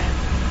میں بنا ہے.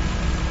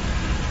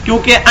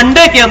 کیونکہ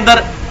انڈے کے اندر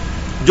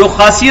جو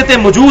خاصیتیں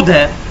موجود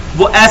ہیں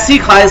وہ ایسی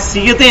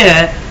خاصیتیں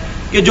ہیں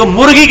کہ جو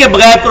مرغی کے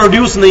بغیر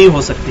پروڈیوس نہیں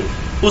ہو سکتی.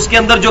 اس کے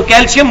اندر جو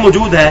کیلشیم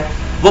موجود ہے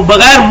وہ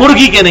بغیر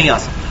مرغی کے نہیں آ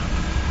سکتا.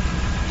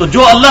 تو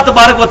جو اللہ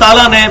تبارک و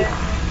تعالیٰ نے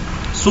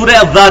سورہ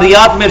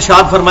الذاریات میں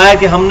ارشاد فرمایا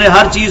کہ ہم نے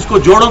ہر چیز کو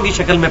جوڑوں کی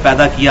شکل میں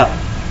پیدا کیا،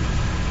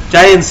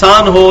 چاہے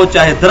انسان ہو،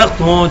 چاہے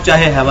درخت ہوں،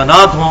 چاہے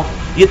حیوانات ہوں،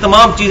 یہ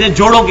تمام چیزیں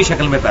جوڑوں کی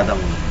شکل میں پیدا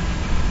ہوئی.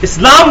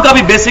 اسلام کا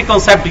بھی بیسک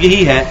کانسیپٹ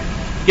یہی ہے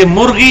کہ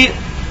مرغی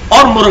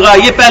اور مرغا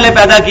یہ پہلے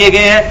پیدا کیے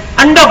گئے ہیں،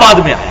 انڈا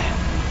بعد میں آیا ہے.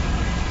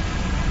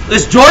 تو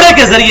اس جوڑے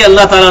کے ذریعے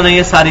اللہ تعالیٰ نے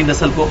یہ ساری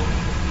نسل کو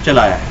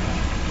چلایا ہے.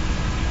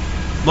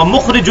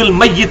 وَمُخْرِجُ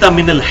الْمَيِّتَ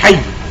مِنَ الْحَيِّ،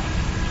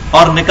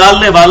 اور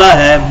نکالنے والا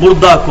ہے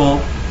مردہ کو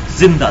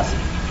زندہ سے.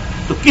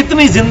 تو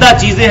کتنی زندہ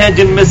چیزیں ہیں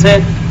جن میں سے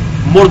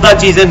مردہ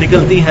چیزیں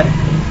نکلتی ہیں.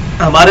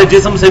 ہمارے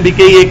جسم سے بھی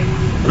کئی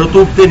ایک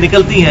رطوبتیں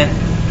نکلتی ہیں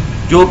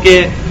جو کہ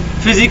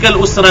فزیکل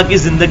اس طرح کی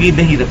زندگی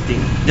نہیں رکھتی،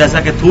 جیسا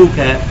کہ تھوک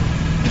ہے،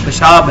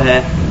 پیشاب ہے،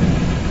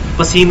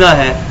 پسینہ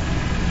ہے.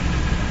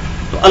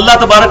 تو اللہ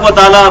تبارک و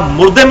تعالی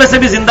مردے میں سے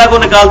بھی زندہ کو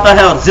نکالتا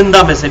ہے اور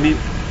زندہ میں سے بھی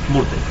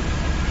مردے.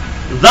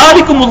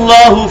 ذالکم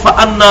اللہ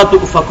فانا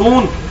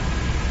تؤفکون،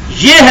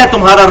 یہ ہے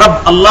تمہارا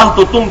رب اللہ،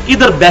 تو تم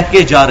کدھر بہ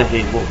کے جا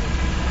رہے ہو.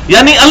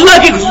 یعنی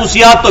اللہ کی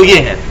خصوصیات تو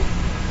یہ ہے.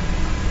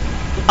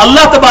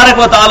 اللہ تبارک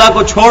و تعالیٰ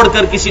کو چھوڑ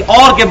کر کسی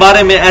اور کے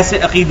بارے میں ایسے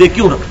عقیدے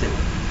کیوں رکھتے ہیں؟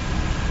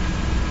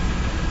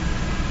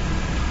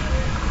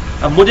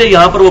 اب مجھے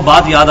یہاں پر وہ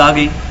بات یاد آ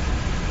گئی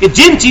کہ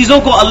جن چیزوں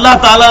کو اللہ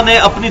تعالیٰ نے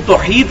اپنی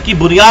توحید کی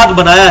بنیاد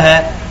بنایا ہے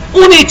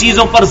انہی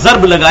چیزوں پر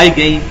ضرب لگائی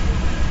گئی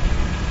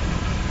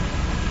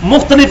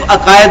مختلف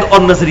عقائد اور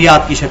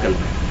نظریات کی شکل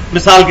میں.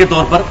 مثال کے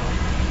طور پر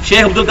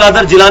شیخ عبد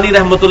القادر جیلانی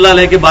رحمۃ اللہ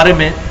علیہ کے بارے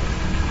میں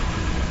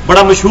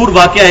بڑا مشہور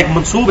واقعہ ایک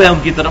منسوب ہے ان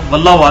کی طرف،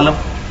 واللہ عالم،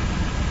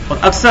 اور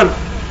اکثر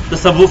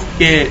تصوف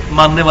کے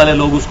ماننے والے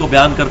لوگ اس کو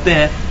بیان کرتے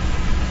ہیں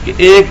کہ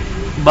ایک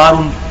بار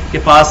ان کے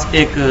پاس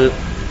ایک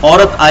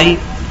عورت آئی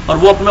اور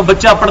وہ اپنا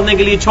بچہ پڑھنے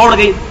کے لیے چھوڑ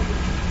گئی.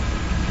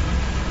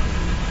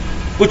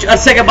 کچھ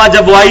عرصے کے بعد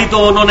جب وہ آئی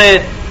تو انہوں نے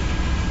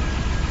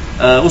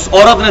اس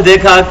عورت نے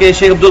دیکھا کہ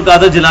شیخ عبد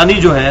القادر جیلانی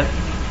جو ہے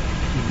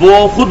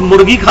وہ خود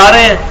مرغی کھا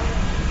رہے ہیں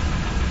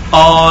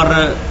اور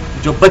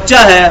جو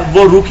بچہ ہے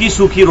وہ روکھی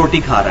سوکھی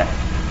روٹی کھا رہا ہے.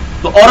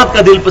 تو عورت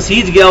کا دل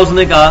پسیج گیا. اس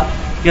نے کہا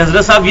کہ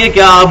حضرت صاحب یہ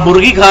کیا، آپ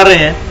مرغی کھا رہے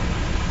ہیں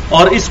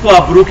اور اس کو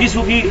آپ روکھی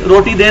سوکھی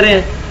روٹی دے رہے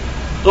ہیں؟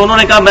 تو انہوں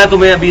نے کہا میں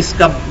تمہیں ابھی اس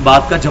کا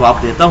بات کا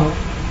جواب دیتا ہوں.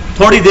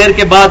 تھوڑی دیر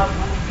کے بعد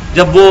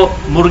جب وہ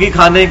مرغی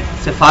کھانے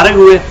سے فارغ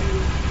ہوئے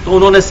تو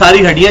انہوں نے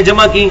ساری ہڈیاں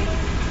جمع کی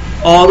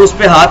اور اس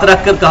پہ ہاتھ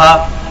رکھ کر کہا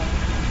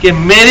کہ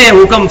میرے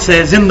حکم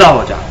سے زندہ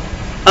ہو جا،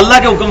 اللہ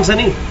کے حکم سے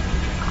نہیں.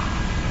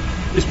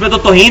 اس میں تو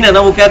توہین ہے نا.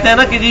 وہ کہتے ہیں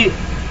نا کہ جی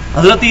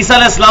حضرت عیسیٰ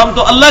علیہ السلام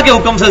تو اللہ کے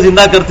حکم سے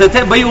زندہ کرتے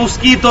تھے. بھئی اس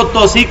کی تو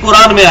توثیق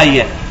قرآن میں آئی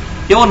ہے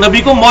کہ وہ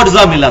نبی کو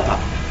معجزہ ملا تھا.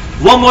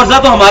 وہ معجزہ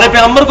تو ہمارے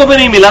پیغمبر کو بھی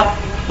نہیں ملا.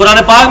 قرآن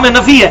پاک میں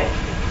نفی ہے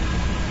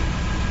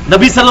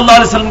نبی صلی اللہ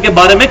علیہ وسلم کے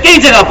بارے میں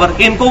کئی جگہ پر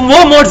کہ ان کو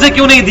وہ معجزے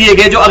کیوں نہیں دیے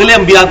گئے جو اگلے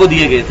انبیاء کو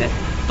دیے گئے تھے.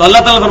 تو اللہ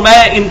تعالیٰ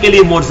فرمایا ان کے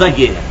لیے معجزہ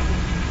یہ ہے.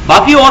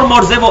 باقی اور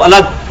معجزے وہ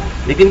الگ،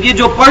 لیکن یہ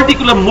جو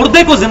پرٹیکولر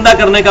مردے کو زندہ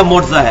کرنے کا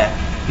معجزہ ہے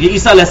یہ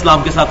عیسیٰ علیہ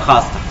السلام کے ساتھ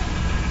خاص تھا.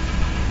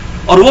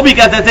 اور وہ بھی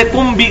کہتے تھے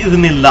کم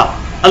باذن اللہ،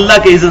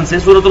 اللہ کے اذن سے.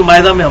 سورۃ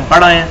المائدہ میں ہم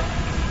پڑھ آئے ہیں,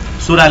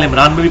 سورہ ال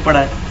عمران میں بھی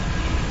پڑھا ہے.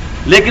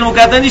 لیکن وہ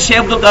کہتے ہیں جی شیخ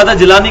عبد القادر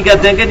جیلانی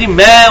کہتے ہیں کہ جی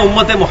میں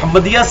امت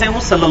محمدیہ سے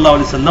ہوں صلی اللہ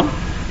علیہ وسلم,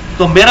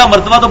 تو میرا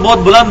مرتبہ تو بہت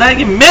بلند ہے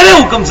کہ میرے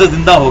حکم سے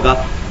زندہ ہوگا.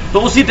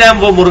 تو اسی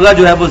ٹائم وہ مرغا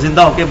جو ہے وہ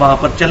زندہ ہو کے وہاں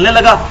پر چلنے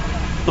لگا.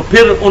 تو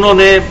پھر انہوں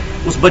نے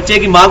اس بچے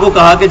کی ماں کو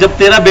کہا کہ جب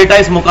تیرا بیٹا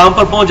اس مقام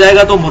پر پہنچ جائے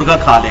گا تو مرغا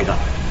کھا لے گا.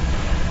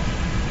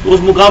 تو اس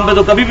مقام پہ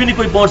تو کبھی بھی نہیں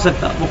کوئی پہنچ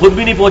سکتا, وہ خود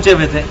بھی نہیں پہنچے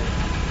ہوئے تھے.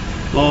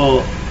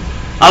 تو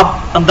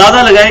آپ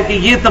اندازہ لگائیں کہ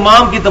یہ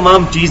تمام کی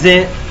تمام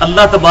چیزیں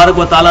اللہ تبارک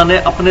و تعالیٰ نے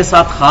اپنے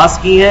ساتھ خاص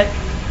کی ہیں,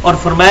 اور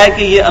فرمایا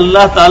کہ یہ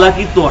اللہ تعالیٰ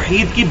کی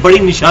توحید کی بڑی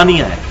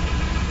نشانیاں ہیں.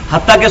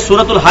 حتیٰ کہ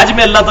سورۃ الحج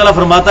میں اللہ تعالیٰ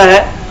فرماتا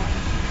ہے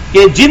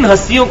کہ جن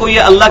ہستیوں کو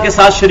یہ اللہ کے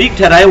ساتھ شریک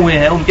ٹھہرائے ہوئے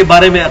ہیں, ان کے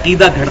بارے میں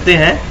عقیدہ گھڑتے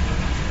ہیں,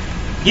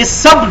 یہ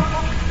سب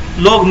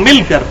لوگ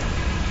مل کر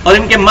اور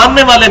ان کے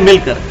ماننے والے مل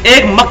کر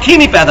ایک مکھی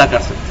نہیں پیدا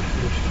کر سکتے,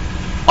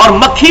 اور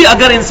مکھی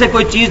اگر ان سے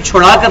کوئی چیز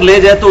چھڑا کر لے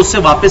جائے تو اس سے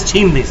واپس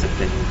چھین نہیں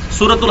سکتے.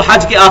 سورۃ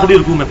الحج کے آخری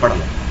رکوع میں پڑھ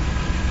لیں.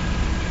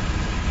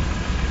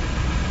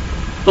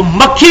 تو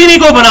مکھی نہیں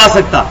کوئی بنا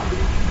سکتا,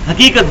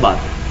 حقیقت بات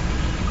ہے.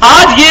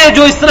 آج یہ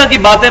جو اس طرح کی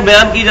باتیں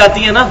بیان کی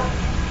جاتی ہیں نا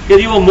کہ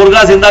جی وہ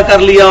مرغا زندہ کر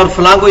لیا اور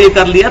فلاں کو یہ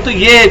کر لیا, تو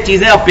یہ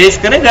چیزیں آپ پیش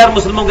کریں غیر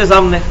مسلموں کے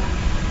سامنے.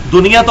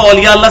 دنیا تو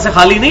اولیاء اللہ سے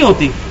خالی نہیں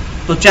ہوتی,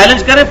 تو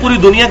چیلنج کریں پوری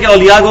دنیا کے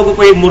اولیاء کو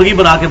کوئی مرغی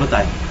بنا کے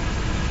بتائے.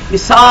 یہ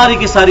ساری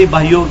کی ساری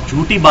بھائیوں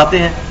جھوٹی باتیں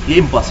ہیں,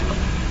 یہ امپاسبل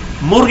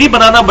ہے. مرغی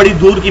بنانا بڑی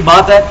دور کی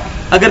بات ہے.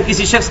 اگر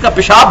کسی شخص کا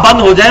پیشاب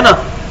بند ہو جائے نا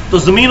تو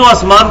زمین و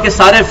آسمان کے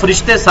سارے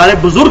فرشتے, سارے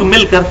بزرگ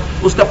مل کر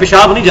اس کا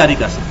پیشاب نہیں جاری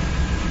کر سکتے,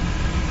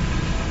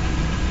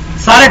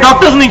 سارے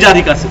ڈاکٹرز نہیں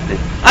جاری کر سکتے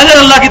اگر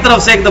اللہ کی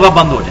طرف سے ایک دفعہ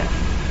بند ہو جائے.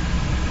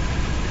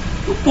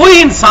 تو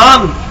کوئی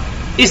انسان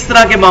اس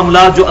طرح کے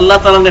معاملات جو اللہ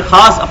تعالیٰ نے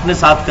خاص اپنے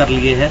ساتھ کر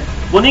لیے ہیں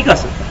وہ نہیں کر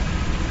سکتا,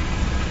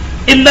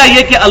 الا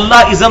یہ کہ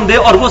اللہ اذن دے,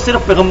 اور وہ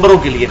صرف پیغمبروں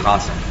کے لیے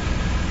خاص ہے.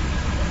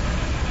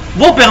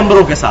 وہ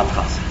پیغمبروں کے ساتھ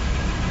خاص ہے,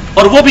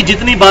 اور وہ بھی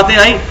جتنی باتیں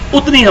آئیں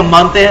اتنی ہم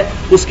مانتے ہیں,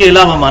 اس کے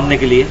علاوہ ماننے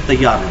کے لیے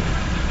تیار نہیں.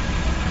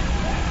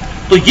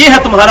 تو یہ ہے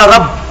تمہارا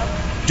رب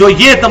جو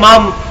یہ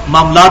تمام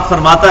معاملات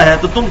فرماتا ہے,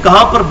 تو تم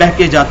کہاں پر بہہ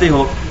کے جاتے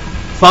ہو.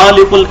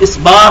 فالق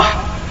الاصباح,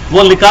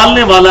 وہ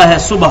نکالنے والا ہے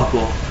صبح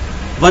کو.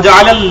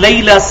 وجعل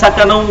اللیل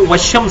سکنا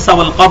والشمس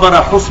والقمر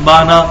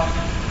حسبانا,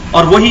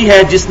 اور وہی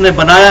ہے جس نے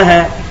بنایا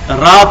ہے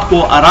رات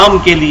کو آرام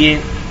کے لیے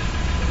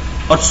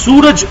اور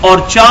سورج اور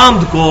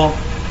چاند کو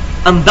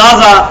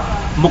اندازہ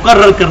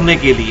مقرر کرنے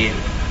کے لیے.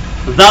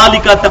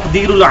 ذالک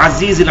تقدیر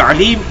العزیز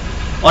العلیم,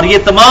 اور یہ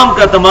تمام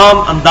کا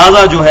تمام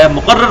اندازہ جو ہے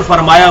مقرر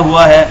فرمایا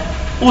ہوا ہے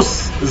اس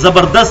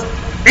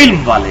زبردست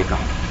علم والے کا.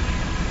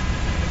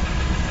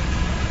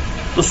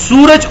 تو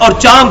سورج اور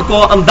چاند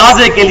کو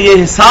اندازے کے لیے,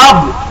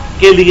 حساب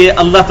کے لیے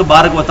اللہ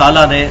تبارک و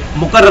تعالیٰ نے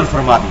مقرر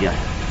فرما دیا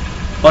ہے.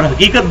 اور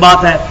حقیقت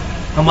بات ہے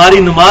ہماری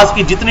نماز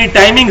کی جتنی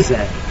ٹائمنگز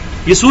ہے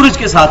یہ سورج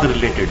کے ساتھ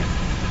ریلیٹڈ ہے.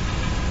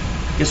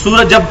 کہ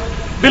سورج جب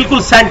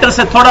بالکل سینٹر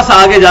سے تھوڑا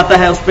سا آگے جاتا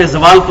ہے, اس پہ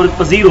زوال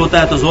پذیر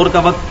ہوتا ہے تو زور کا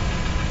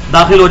وقت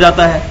داخل ہو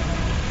جاتا ہے.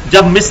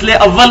 جب مثل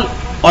اول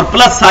اور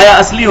پلس سایہ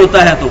اصلی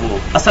ہوتا ہے تو وہ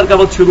عصر کا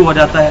وقت شروع ہو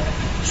جاتا ہے.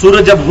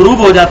 سورج جب غروب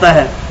ہو جاتا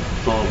ہے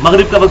تو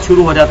مغرب کا وقت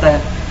شروع ہو جاتا ہے.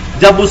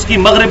 جب اس کی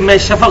مغرب میں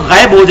شفق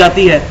غائب ہو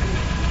جاتی ہے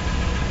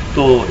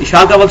تو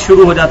عشاء کا وقت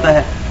شروع ہو جاتا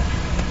ہے.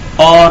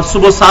 اور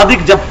صبح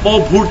صادق جب پو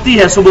پھوٹتی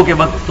ہے صبح کے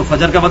وقت تو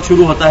فجر کا وقت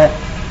شروع ہوتا ہے,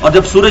 اور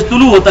جب سورج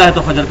طلوع ہوتا ہے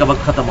تو فجر کا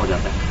وقت ختم ہو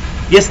جاتا ہے.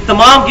 یہ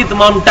تمام کی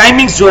تمام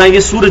ٹائمنگز جو ہیں یہ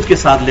سورج کے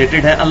ساتھ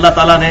ریلیٹڈ ہیں. اللہ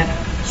تعالیٰ نے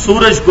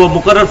سورج کو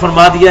مقرر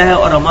فرما دیا ہے,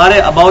 اور ہمارے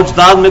آباء و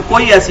اجداد میں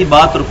کوئی ایسی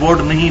بات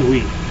رپورٹ نہیں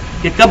ہوئی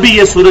کہ کبھی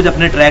یہ سورج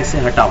اپنے ٹریک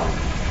سے ہٹا ہو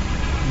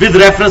ود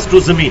ریفرنس ٹو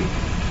زمین.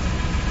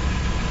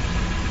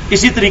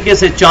 اسی طریقے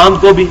سے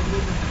چاند کو بھی,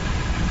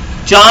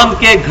 چاند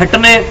کے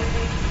گھٹنے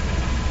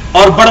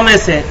اور بڑھنے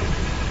سے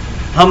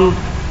ہم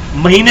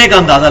مہینے کا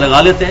اندازہ لگا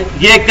لیتے ہیں.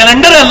 یہ ایک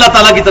کیلنڈر ہے اللہ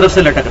تعالیٰ کی طرف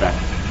سے لٹک رہا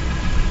ہے.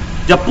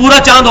 جب پورا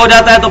چاند ہو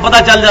جاتا ہے تو پتہ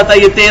چل جاتا ہے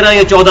یہ 13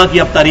 یا 14 کی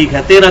اب تاریخ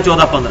ہے, 13,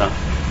 14, 15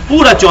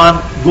 پورا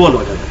چاند گول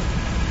ہو جاتا ہے.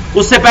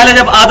 اس سے پہلے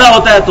جب آدھا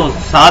ہوتا ہے تو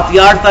 7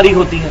 یا 8 تاریخ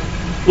ہوتی ہے.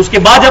 اس کے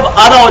بعد جب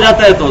آدھا ہو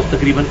جاتا ہے تو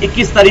تقریباً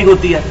 21 تاریخ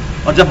ہوتی ہے,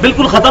 اور جب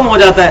بالکل ختم ہو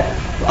جاتا ہے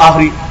تو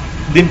آخری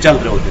دن چل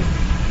رہے ہوتے ہیں.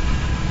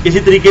 اسی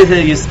طریقے سے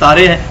یہ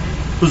ستارے ہیں,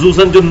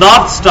 خصوصاً جو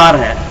نارتھ سٹار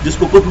ہے جس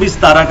کو قطبی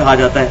ستارہ کہا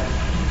جاتا ہے,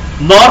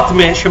 نارتھ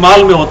میں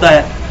شمال میں ہوتا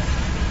ہے,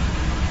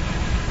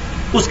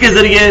 اس کے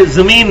ذریعے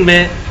زمین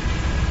میں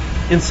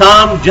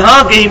انسان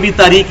جہاں کہیں بھی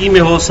تاریکی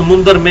میں ہو,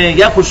 سمندر میں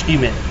یا خشکی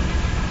میں,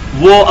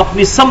 وہ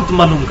اپنی سمت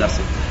معلوم کر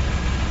سکتا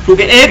ہے.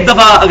 کیونکہ ایک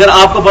دفعہ اگر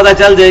آپ کو پتہ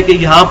چل جائے کہ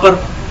یہاں پر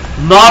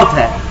نارتھ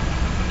ہے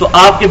تو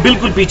آپ کے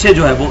بالکل پیچھے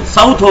جو ہے وہ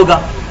ساؤتھ ہوگا,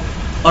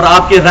 اور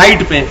آپ کے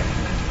رائٹ پہ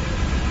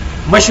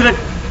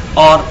مشرق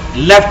اور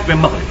لیفٹ پہ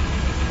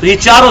مغرب. تو یہ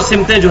چاروں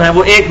سمتیں جو ہیں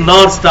وہ ایک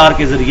نارتھ سٹار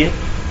کے ذریعے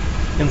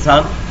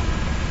انسان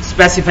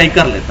اسپیسیفائی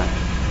کر لیتا ہے.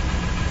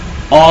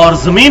 اور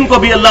زمین کو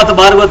بھی اللہ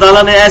تبارک و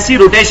تعالیٰ نے ایسی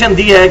روٹیشن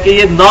دی ہے کہ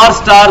یہ نارتھ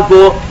سٹار کو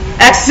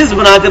ایکسس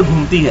بنا کر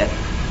گھومتی ہے.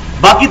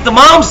 باقی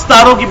تمام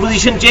ستاروں کی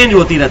پوزیشن چینج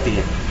ہوتی رہتی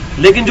ہے,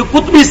 لیکن جو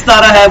قطبی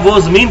ستارہ ہے وہ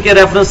زمین کے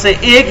ریفرنس سے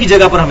ایک ہی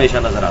جگہ پر ہمیشہ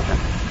نظر آتا ہے.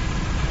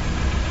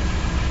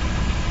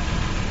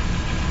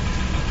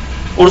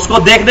 اور اس کو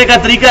دیکھنے کا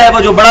طریقہ ہے وہ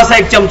جو بڑا سا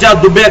ایک چمچہ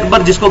دبے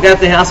اکبر جس کو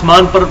کہتے ہیں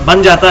آسمان پر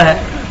بن جاتا ہے،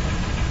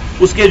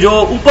 اس کے جو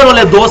اوپر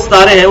والے دو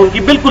ستارے ہیں ان کی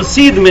بالکل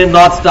سیدھ میں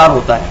نارتھ سٹار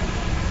ہوتا ہے،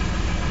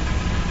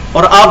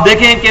 اور آپ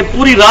دیکھیں کہ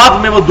پوری رات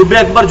میں وہ دبے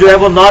اکبر جو ہے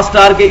وہ نارتھ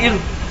سٹار کے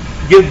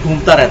ارد گرد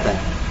گھومتا رہتا ہے،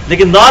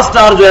 لیکن نارتھ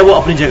سٹار جو ہے وہ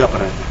اپنی جگہ پر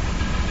رہتا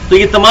ہے۔ تو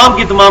یہ تمام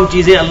کی تمام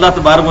چیزیں اللہ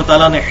تبارک و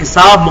تعالیٰ نے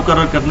حساب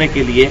مقرر کرنے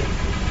کے لیے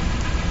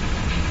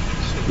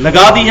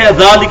لگا دی ہے۔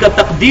 ذالک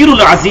تقدیر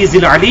العزیز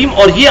العلیم،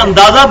 اور یہ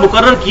اندازہ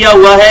مقرر کیا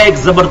ہوا ہے ایک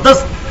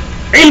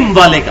زبردست علم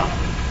والے کا،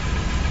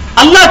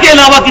 اللہ کے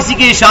علاوہ کسی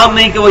کی شان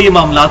نہیں کہ وہ یہ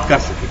معاملات کر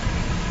سکے۔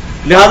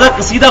 لہذا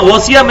قصیدہ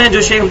غوثیہ میں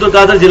جو شیخ عبد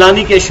القادر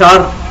جیلانی کے اشعار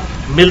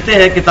ملتے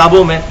ہیں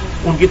کتابوں میں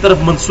ان کی طرف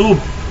منسوب،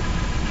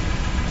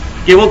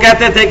 کہ وہ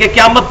کہتے تھے کہ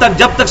قیامت تک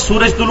جب تک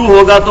سورج طلوع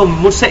ہوگا تو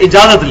مجھ سے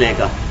اجازت لے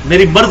گا،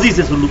 میری مرضی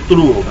سے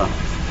طلوع ہوگا۔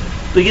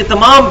 تو یہ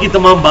تمام کی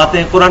تمام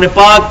باتیں قرآن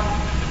پاک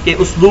کے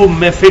اسلوب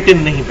میں فٹ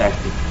ان نہیں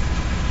بیٹھتی،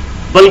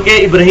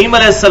 بلکہ ابراہیم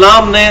علیہ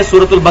السلام نے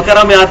سورۃ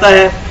البقرہ میں آتا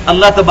ہے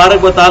اللہ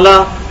تبارک و تعالی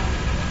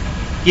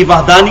کی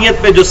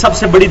وحدانیت پہ جو سب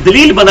سے بڑی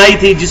دلیل بنائی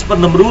تھی جس پر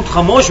نمرود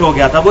خاموش ہو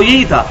گیا تھا وہ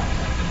یہی تھا،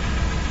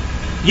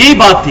 یہی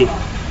بات تھی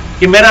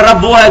کہ میرا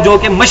رب وہ ہے جو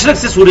کہ مشرق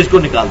سے سورج کو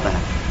نکالتا ہے،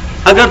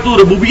 اگر تو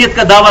ربوبیت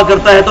کا دعویٰ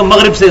کرتا ہے تو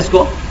مغرب سے اس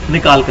کو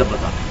نکال کر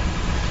بتا۔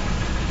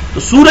 تو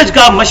سورج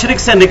کا مشرق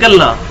سے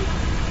نکلنا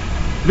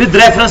ود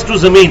ریفرنس ٹو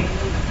زمین،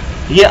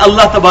 یہ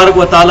اللہ تبارک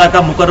و تعالیٰ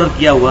کا مقرر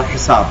کیا ہوا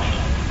حساب ہے،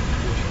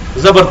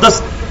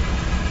 زبردست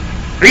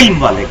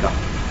علم والے کا۔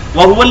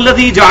 وَهُوَ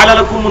الَّذِي جَعَلَ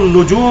لَكُمُ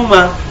النُّجُومَ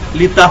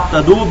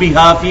لِتَهْتَدُوا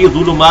بِهَا فِي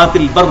ظُلُمَاتِ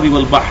الْبَرِّ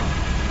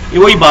وَالْبَحْرِ، یہ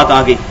وہی بات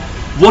آ گئی،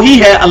 وہی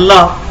ہے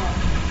اللہ،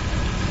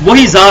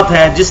 وہی ذات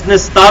ہے جس نے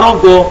ستاروں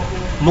کو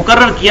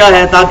مقرر کیا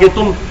ہے تاکہ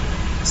تم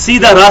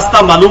سیدھا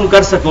راستہ معلوم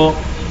کر سکو،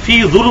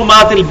 فی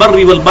ظلمات البر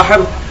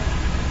والبحر،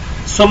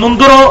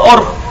 سمندروں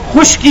اور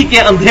خشکی کے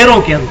اندھیروں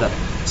کے اندر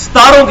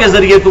ستاروں کے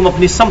ذریعے تم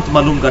اپنی سمت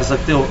معلوم کر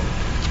سکتے ہو۔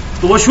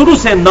 تو وہ شروع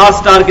سے نارتھ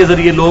سٹار کے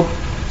ذریعے لوگ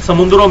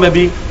سمندروں میں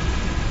بھی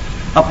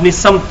اپنی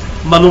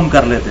سمت معلوم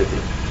کر لیتے تھے۔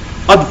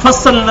 قد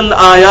فصلنا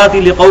الآیات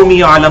لقوم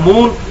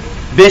یعلمون،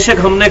 بے شک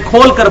ہم نے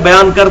کھول کر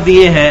بیان کر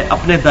دیے ہیں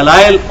اپنے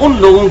دلائل ان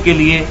لوگوں کے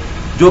لیے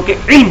جو کہ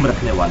علم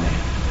رکھنے والے ہیں۔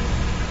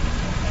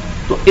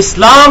 تو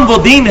اسلام وہ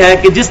دین ہے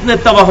کہ جس نے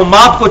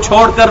توہمات کو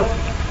چھوڑ کر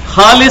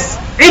خالص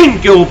علم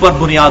کے اوپر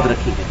بنیاد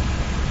رکھی ہے،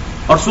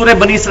 اور سورہ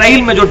بنی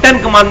اسرائیل میں جو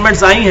 10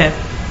 کمانڈمنٹس آئی ہیں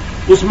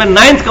اس میں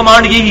 9th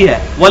کمانڈ یہی ہے،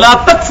 وَلَا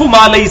تَقْفُ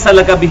مَا لَيْسَ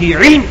لَكَ بِهِ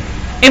عِلْمٌ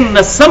إِنَّ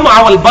السَّمْعَ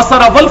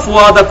وَالْبَصَرَ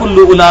وَالْفُؤَادَ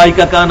كُلُّ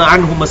أُولَٰئِكَ كَانَ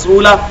عَنْهُ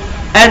مسئولا،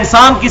 اے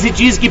انسان کسی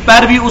چیز کی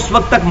پیروی اس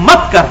وقت تک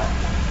مت کر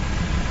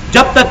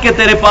جب تک کہ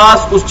تیرے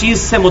پاس اس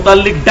چیز سے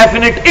متعلق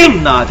ڈیفینیٹ علم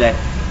نہ آ جائے،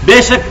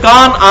 بے شک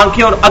کان،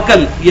 آنکھیں اور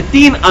عقل، یہ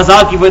 3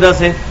 اعضاء کی وجہ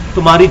سے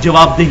تمہاری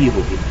جواب دہی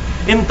ہوگی،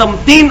 ان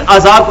 3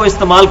 اعضاء کو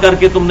استعمال کر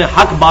کے تم نے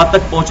حق بات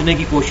تک پہنچنے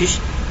کی کوشش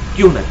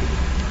کیوں نہ کی۔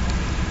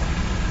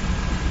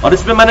 اور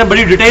اس میں میں نے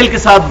بڑی ڈیٹیل کے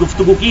ساتھ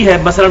گفتگو کی ہے،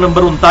 مسئلہ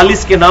نمبر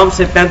 39 کے نام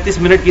سے 35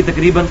 منٹ کی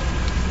تقریباً،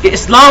 کہ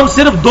اسلام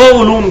صرف 2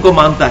 علوم کو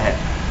مانتا ہے،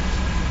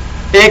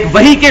 ایک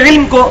وحی کے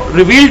علم کو،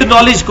 ریویلڈ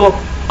نالج کو،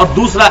 اور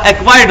دوسرا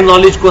ایکوائرڈ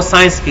نالج کو،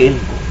 سائنس کے علم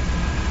کو۔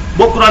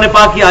 وہ قرآن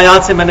پاک کی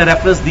آیات سے میں نے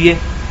ریفرنس دیے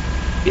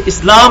کہ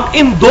اسلام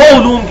ان 2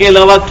 علوم کے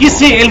علاوہ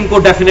کسی علم کو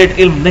ڈیفینیٹ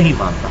علم نہیں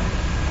مانتا۔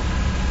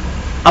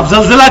 اب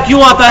زلزلہ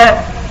کیوں آتا ہے؟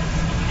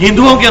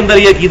 ہندوؤں کے اندر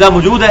یہ عقیدہ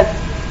موجود ہے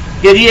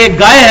کہ یہ ایک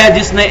گائے ہے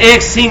جس نے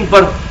ایک سینگ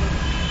پر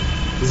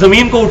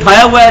زمین کو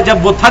اٹھایا ہوا ہے،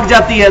 جب وہ تھک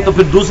جاتی ہے تو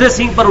پھر دوسرے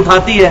سینگ پر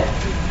اٹھاتی ہے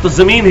تو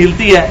زمین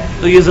ہلتی ہے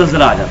تو یہ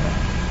زلزلہ آ جاتا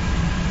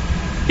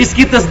ہے۔ اس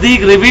کی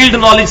تصدیق ریویلڈ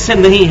نالج سے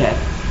نہیں ہے،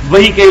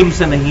 وحی کے علم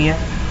سے نہیں ہے،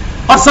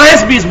 اور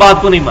سائنس بھی اس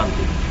بات کو نہیں مانتی۔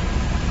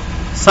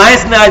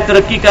 سائنس نے آج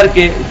ترقی کر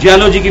کے،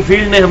 جیولوجی کی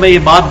فیلڈ نے ہمیں یہ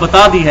بات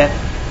بتا دی ہے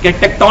کہ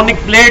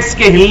ٹیکٹونک پلیٹس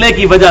کے ہلنے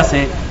کی وجہ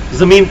سے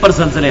زمین پر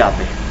زلزلے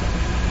آتے ہیں۔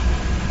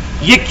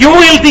 یہ کیوں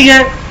ہلتی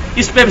ہیں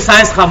اس پہ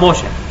سائنس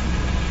خاموش ہے،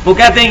 وہ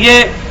کہتے ہیں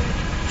یہ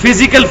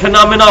فزیکل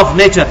فینامنا آف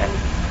نیچر ہے،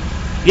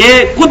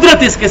 یہ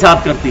قدرت اس کے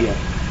ساتھ کرتی ہے،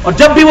 اور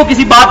جب بھی وہ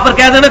کسی بات پر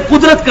کہہ دینا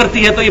قدرت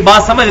کرتی ہے تو یہ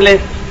بات سمجھ لیں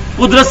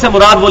قدرت سے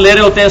مراد وہ لے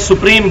رہے ہوتے ہیں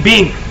supreme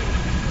being,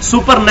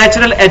 super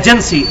natural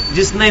agency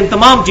جس نے ان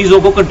تمام چیزوں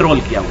کو کنٹرول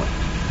کیا ہوا۔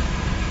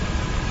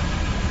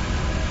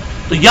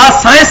 تو یا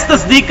سائنس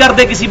تصدیق کر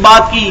دے کسی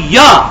بات کی،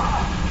 یا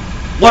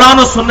قرآن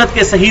و سنت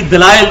کے صحیح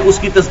دلائل اس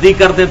کی تصدیق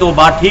کر دے تو وہ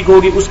بات ٹھیک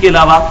ہوگی، اس کے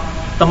علاوہ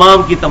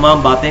تمام کی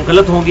تمام باتیں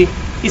غلط ہوں گی۔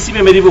 اسی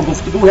میں میری وہ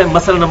گفتگو ہے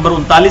مسئلہ نمبر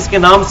 39 کے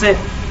نام سے،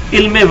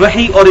 علم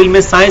وحی اور علم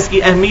سائنس کی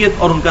اہمیت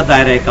اور ان کا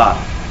دائرہ کار۔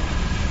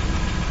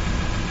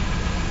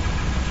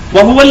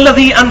 وَهُوَ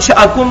الَّذِي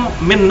أَنشَأَكُم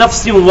مِّن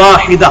نَّفْسٍ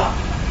وَاحِدَةٍ،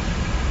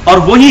 اور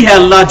وہی ہے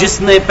اللہ جس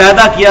نے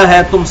پیدا کیا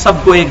ہے تم سب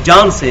کو ایک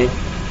جان سے،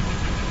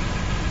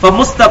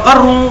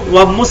 فَمُسْتَقَرٌّ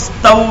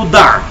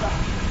وَمُسْتَوْدَعٌ،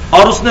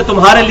 اور اس نے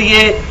تمہارے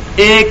لیے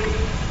ایک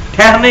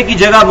ٹھہرنے کی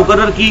جگہ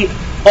مقرر کی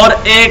اور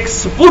ایک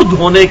سپرد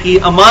ہونے کی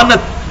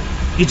امانت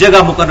کی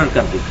جگہ مقرر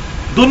کر دی۔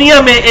 دنیا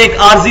میں ایک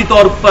عارضی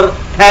طور پر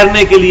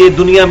ٹھہرنے کے لیے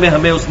دنیا میں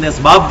ہمیں اس نے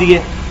اسباب دیے،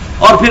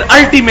 اور پھر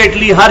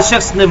الٹیمیٹلی ہر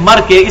شخص نے مر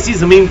کے اسی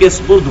زمین کے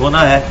سپرد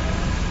ہونا ہے،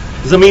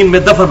 زمین میں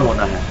دفن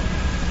ہونا ہے،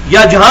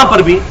 یا جہاں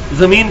پر بھی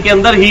زمین کے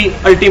اندر ہی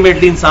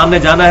الٹیمیٹلی انسان نے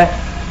جانا ہے۔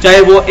 چاہے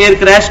وہ ایئر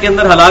کریش کے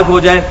اندر ہلاک ہو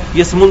جائے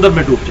یا سمندر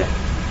میں ڈوب جائے.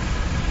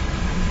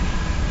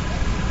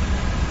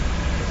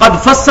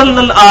 قد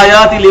فصلنا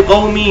الآیات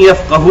لقوم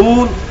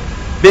یفقہون،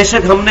 بے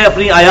شک ہم نے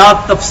اپنی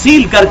آیات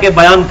تفصیل کر کے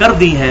بیان کر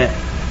دی ہیں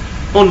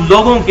ان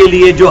لوگوں کے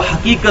لیے جو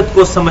حقیقت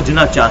کو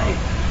سمجھنا چاہیں.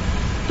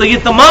 تو یہ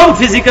تمام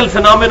فزیکل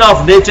فینومینا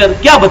آف نیچر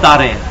کیا بتا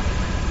رہے ہیں؟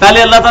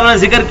 پہلے اللہ تعالیٰ نے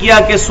ذکر کیا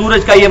کہ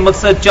سورج کا یہ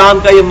مقصد،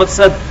 چاند کا یہ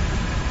مقصد،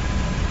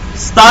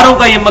 ستاروں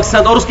کا یہ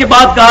مقصد، اور اس کے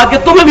بعد کہا کہ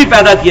تمہیں بھی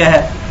پیدا کیا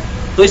ہے.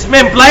 تو اس میں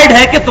امپلائڈ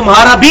ہے کہ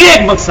تمہارا بھی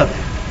ایک مقصد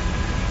ہے،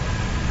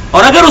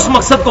 اور اگر اس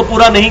مقصد کو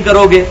پورا نہیں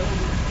کرو گے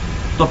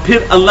تو پھر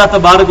اللہ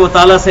تبارک و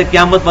تعالیٰ سے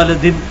قیامت والے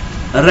دن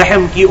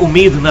رحم کی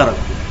امید نہ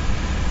رکھو.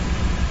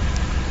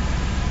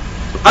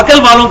 عقل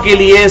والوں کے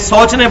لیے،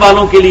 سوچنے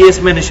والوں کے لیے اس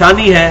میں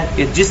نشانی ہے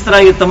کہ جس طرح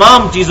یہ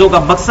تمام چیزوں کا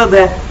مقصد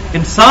ہے،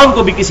 انسان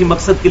کو بھی کسی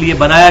مقصد کے لیے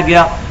بنایا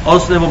گیا اور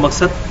اس نے وہ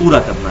مقصد پورا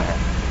کرنا ہے.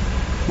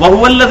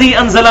 وَهُوَ الَّذِي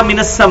أَنزَلَ مِنَ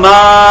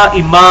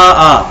السَّمَاءِ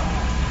مَاءً،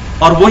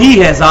 اور وہی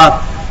ہے ذات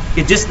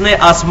کہ جس نے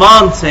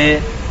آسمان سے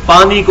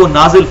پانی کو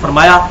نازل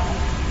فرمایا.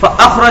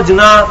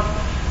 فَأَخْرَجْنَا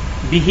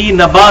بِهِ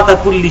نَبَاتَ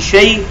كُلِّ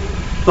شَيْءٍ،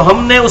 تو ہم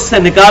نے اس سے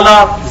نکالا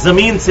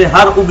زمین سے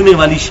ہر اگنے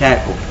والی شے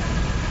کو.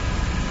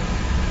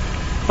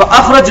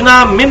 فَأَخْرَجْنَا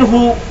مِنْهُ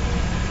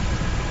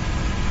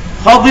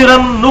خَضِرًا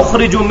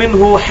نُخْرِجُ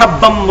مِنْهُ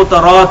حَبًّا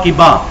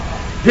مُتَرَاكِبًا،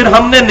 پھر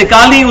ہم نے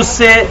نکالی اس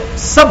سے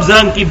سبز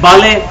رنگ کی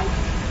بالیں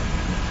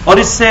اور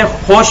اس سے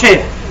خوشے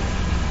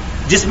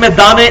جس میں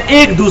دانے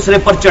ایک دوسرے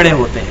پر چڑھے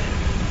ہوتے ہیں.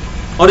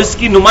 اور اس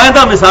کی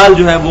نمائندہ مثال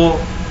جو ہے وہ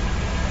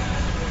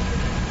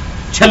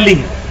چھلی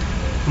ہے،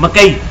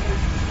 مکئی،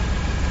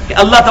 کہ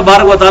اللہ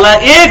تبارک و تعالیٰ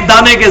ایک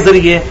دانے کے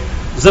ذریعے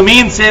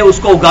زمین سے اس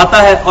کو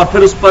اگاتا ہے اور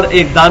پھر اس پر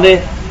ایک دانے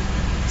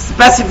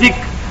اسپیسیفک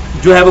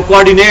جو ہے وہ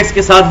کوآرڈینیٹس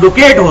کے ساتھ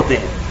لوکیٹ ہوتے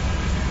ہیں.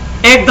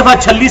 ایک دفعہ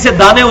چھلی سے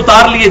دانے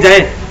اتار لیے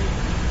جائیں،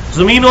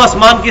 زمین و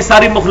آسمان کی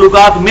ساری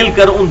مخلوقات مل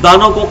کر ان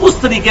دانوں کو اس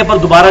طریقے پر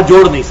دوبارہ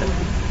جوڑ نہیں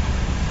سکتی.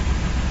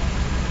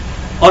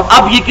 اور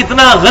اب یہ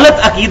کتنا غلط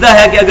عقیدہ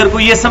ہے کہ اگر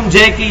کوئی یہ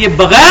سمجھے کہ یہ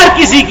بغیر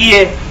کسی کی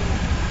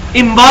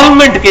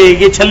انوالومنٹ کے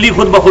یہ چھلی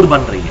خود بخود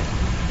بن رہی ہے،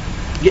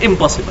 یہ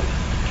امپاسبل ہے.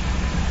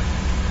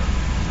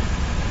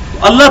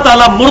 اللہ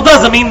تعالیٰ مردہ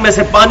زمین میں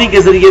سے پانی کے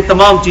ذریعے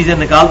تمام چیزیں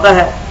نکالتا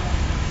ہے.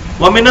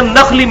 وَمِنَ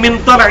النَّخْلِ مِن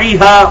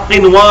طَلْعِهَا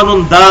قِنْوَانٌ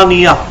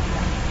دَانِيَةٌ،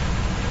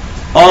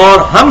 اور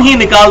ہم ہی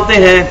نکالتے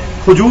ہیں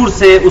کھجور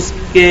سے اس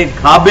کے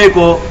گھابے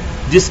کو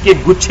جس کے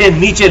گچھے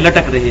نیچے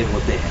لٹک رہے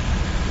ہوتے ہیں.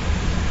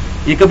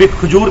 یہ کبھی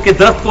کھجور کے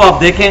درخت کو آپ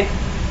دیکھیں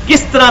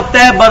کس طرح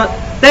تہ بر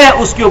تہ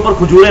اس کے اوپر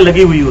کھجوریں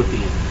لگی ہوئی ہوتی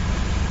ہیں،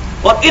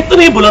 اور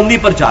اتنی بلندی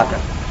پر جا کر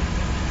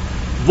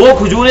وہ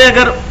کھجوریں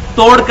اگر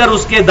توڑ کر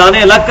اس کے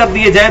دانے الگ کر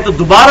دیے جائیں تو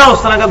دوبارہ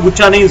اس طرح کا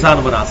گچھا نہیں انسان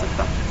بنا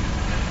سکتا.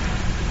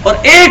 اور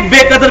ایک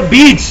بے قدر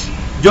بیج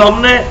جو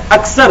ہم نے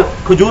اکثر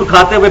کھجور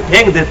کھاتے ہوئے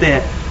پھینک دیتے ہیں،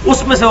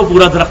 اس میں سے وہ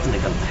پورا درخت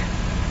نکلتا ہے.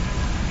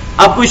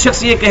 اب کوئی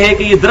شخص یہ کہے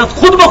کہ یہ درخت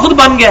خود بخود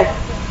بن گیا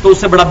تو اس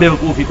سے بڑا بے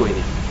وقوف ہی کوئی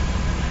نہیں.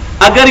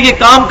 اگر یہ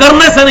کام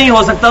کرنے سے نہیں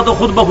ہو سکتا تو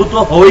خود بخود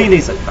تو ہو ہی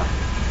نہیں سکتا.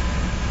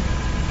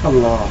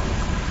 اللہ،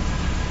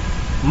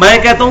 میں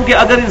کہتا ہوں کہ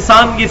اگر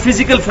انسان یہ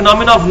فزیکل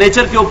فینومینا آف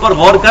نیچر کے اوپر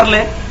غور کر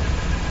لے،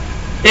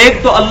 ایک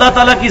تو اللہ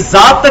تعالیٰ کی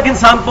ذات تک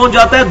انسان پہنچ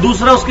جاتا ہے،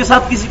 دوسرا اس کے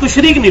ساتھ کسی کو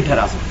شریک نہیں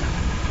ٹھہرا سکتا.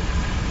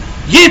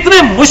 یہ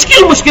اتنے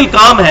مشکل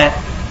کام ہے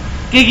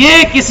کہ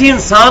یہ کسی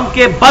انسان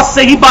کے بس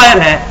سے ہی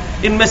باہر ہے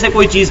ان میں سے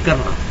کوئی چیز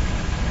کرنا.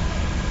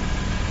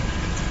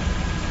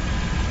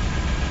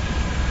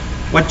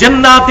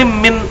 وَجَنَّاتٍ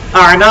مِّنْ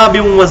أَعْنَابٍ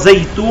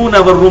وَزَيْتُونَ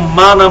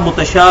وَالرُّمَّانَ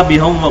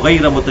مُتَشَابِهًا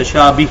وَغَيْرَ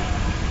مُتَشَابِهٍ،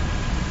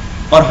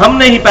 اور ہم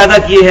نے ہی پیدا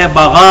کیے ہیں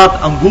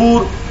باغات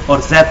انگور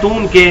اور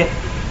زیتون کے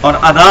اور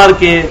انار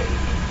کے،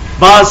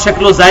 بعض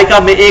شکل و ذائقہ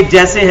میں ایک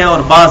جیسے ہیں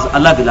اور بعض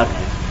الگ الگ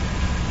ہیں.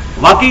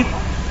 واقعی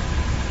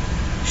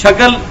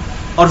شکل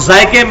اور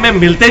ذائقے میں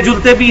ملتے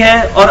جلتے بھی ہیں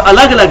اور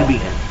الگ الگ بھی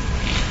ہیں.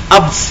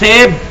 اب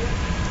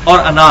سیب اور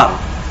انار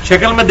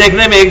شکل میں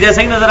دیکھنے میں ایک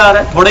جیسا ہی نظر آ رہا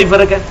ہے، تھوڑا ہی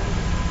فرق ہے.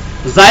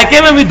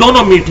 ذائقے میں بھی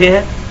دونوں میٹھے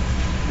ہیں،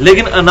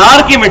 لیکن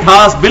انار کی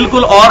مٹھاس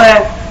بالکل اور ہے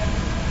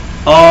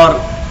اور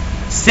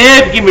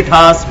سیب کی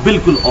مٹھاس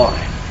بالکل اور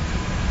ہے.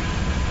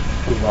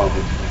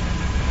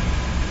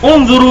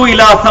 انظروا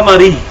الی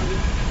ثمرہ،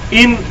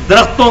 ان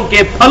درختوں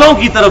کے پھلوں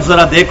کی طرف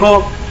ذرا دیکھو.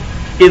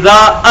 اذا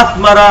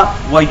اثمر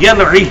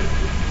وینعی،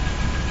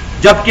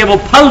 جبکہ وہ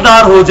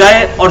پھلدار ہو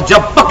جائے اور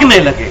جب پکنے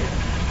لگے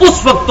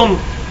اس وقت تم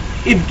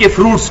ان کے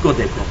فروٹس کو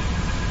دیکھو.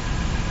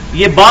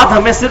 یہ بات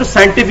ہمیں صرف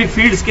سائنٹیفک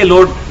فیلڈز کے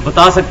لوگ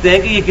بتا سکتے ہیں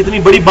کہ یہ کتنی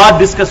بڑی بات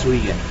ڈسکس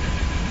ہوئی ہے.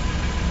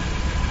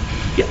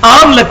 کہ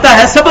عام لگتا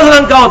ہے سبز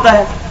رنگ کا ہوتا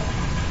ہے،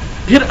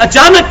 پھر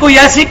اچانک کوئی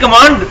ایسی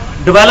کمانڈ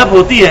ڈیولپ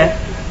ہوتی ہے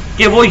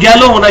کہ وہ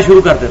یلو ہونا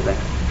شروع کر دیتا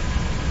ہے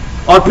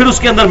اور پھر اس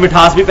کے اندر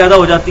مٹھاس بھی پیدا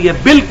ہو جاتی ہے،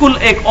 بالکل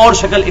ایک اور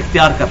شکل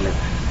اختیار کر لیتا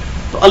ہے.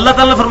 تو اللہ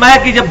تعالیٰ نے فرمایا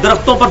کہ جب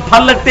درختوں پر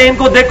پھل لگتے ہیں ان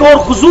کو دیکھو،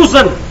 اور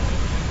خصوصاً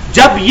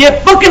جب یہ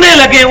پکنے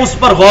لگے اس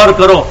پر غور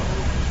کرو.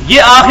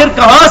 یہ آخر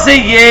کہاں سے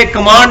یہ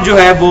کمانڈ جو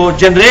ہے وہ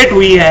جنریٹ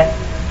ہوئی ہے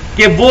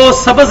کہ وہ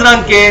سبز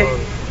رنگ کے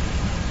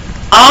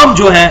آم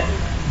جو ہیں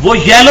وہ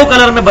یلو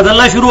کلر میں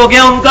بدلنا شروع ہو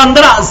گیا، ان کا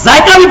اندر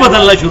ذائقہ بھی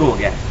بدلنا شروع ہو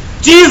گیا.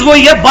 چیز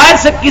وہی ہے، باہر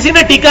سے کسی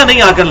نے ٹیکا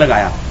نہیں آ کر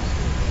لگایا.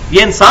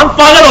 یہ انسان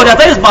پاگل ہو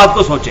جاتا ہے اس بات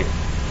کو سوچے.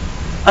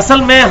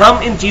 اصل میں ہم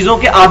ان چیزوں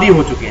کے عادی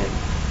ہو چکے ہیں.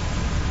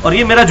 اور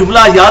یہ میرا جملہ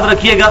یاد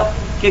رکھیے گا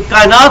کہ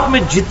کائنات میں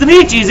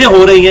جتنی چیزیں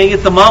ہو رہی ہیں یہ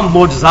تمام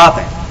معجزات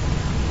ہیں،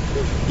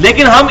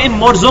 لیکن ہم ان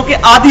معجزوں کے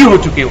عادی ہو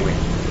چکے ہوئے ہیں.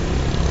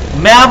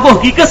 میں آپ کو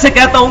حقیقت سے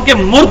کہتا ہوں کہ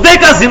مردے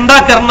کا زندہ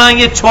کرنا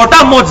یہ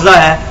چھوٹا معجزہ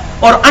ہے،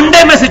 اور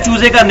انڈے میں سے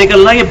چوزے کا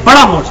نکلنا یہ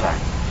بڑا معجزہ ہے.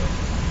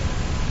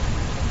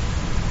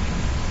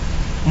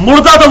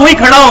 مردہ تو وہی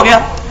کھڑا ہو گیا،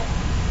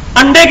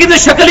 انڈے کی تو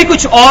شکل ہی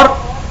کچھ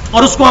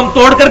اور اس کو ہم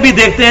توڑ کر بھی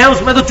دیکھتے ہیں،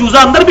 اس میں تو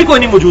چوزا اندر بھی کوئی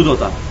نہیں موجود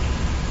ہوتا.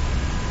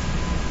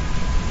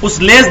 اس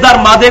لیزدار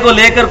مادے کو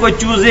لے کر کوئی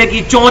چوزے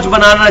کی چونچ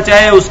بنانا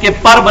چاہے، اس کے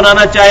پر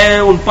بنانا چاہے،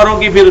 ان پروں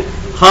کی پھر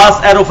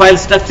خاص ایروفائل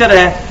سٹرکچر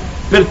ہے،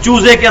 پھر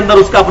چوزے کے اندر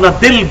اس کا اپنا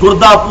دل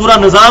گردہ پورا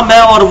نظام ہے،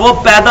 اور وہ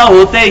پیدا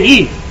ہوتے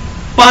ہی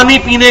پانی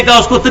پینے کا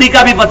اس کو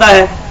طریقہ بھی پتا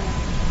ہے.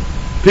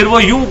 پھر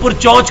وہ یوں پر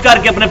چونچ کر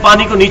کے اپنے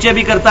پانی کو نیچے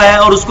بھی کرتا ہے،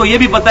 اور اس کو یہ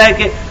بھی پتا ہے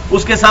کہ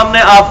اس کے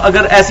سامنے آپ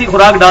اگر ایسی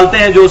خوراک ڈالتے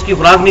ہیں جو اس کی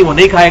خوراک نہیں، وہ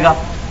نہیں کھائے گا.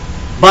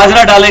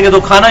 باجرہ ڈالیں گے تو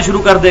کھانا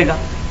شروع کر دے گا.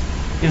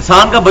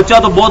 انسان کا بچہ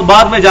تو بہت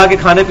بعد میں جا کے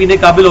کھانے پینے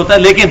قابل ہوتا ہے،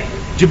 لیکن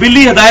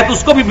جبلی ہدایت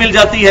اس کو بھی مل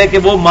جاتی ہے کہ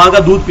وہ ماں کا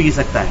دودھ پی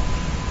سکتا ہے.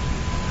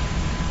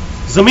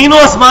 زمین و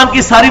آسمان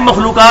کی ساری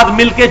مخلوقات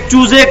مل کے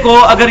چوزے کو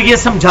اگر یہ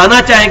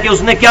سمجھانا چاہیں کہ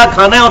اس نے کیا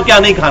کھانا ہے اور کیا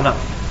نہیں کھانا،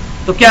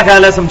 تو کیا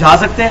خیال ہے سمجھا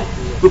سکتے ہیں؟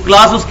 کوئی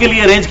کلاس اس کے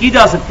لیے ارینج کی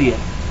جا سکتی ہے؟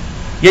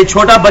 یہ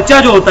چھوٹا بچہ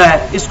جو ہوتا ہے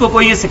اس کو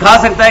کوئی یہ سکھا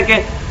سکتا ہے کہ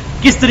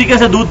کس طریقے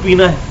سے دودھ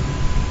پینا ہے؟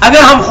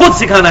 اگر ہم خود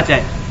سکھانا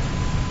چاہیں.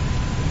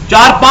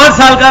 4-5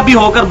 سال کا بھی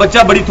ہو کر بچہ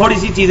بڑی تھوڑی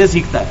سی چیزیں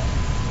سیکھتا ہے.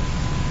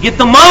 یہ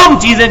تمام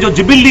چیزیں جو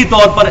جبلی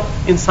طور پر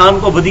انسان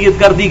کو ودیت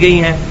کر دی گئی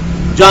ہیں،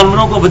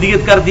 جانوروں کو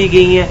ودیت کر دی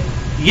گئی ہیں،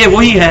 یہ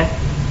وہی ہے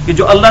کہ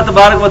جو اللہ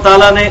تبارک و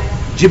تعالیٰ نے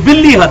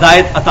جبلی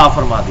ہدایت عطا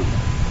فرما دی.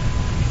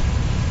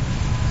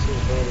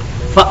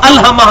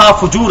 فَأَلْهَمَهَا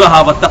فُجُورَهَا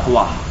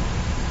وَتَقْوَاهَا.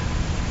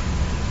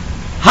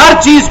 ہر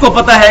چیز کو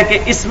پتا ہے کہ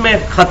اس میں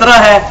خطرہ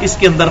ہے، اس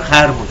کے اندر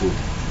خیر موجود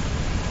ہے.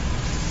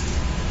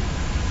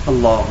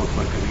 اللہ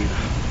اکبر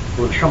کبیرہ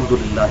والحمد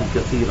للہ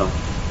کثیرا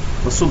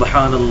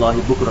وسبحان اللہ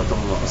بکرۃ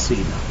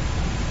واصیلا.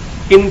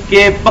 ان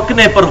کے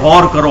پکنے پر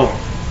غور کرو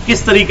کس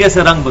طریقے سے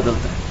رنگ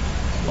بدلتا ہے.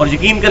 اور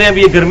یقین کریں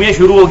ابھی یہ گرمیاں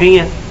شروع ہو گئی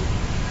ہیں،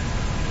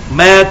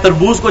 میں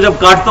تربوز کو جب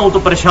کاٹتا ہوں تو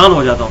پریشان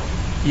ہو جاتا ہوں.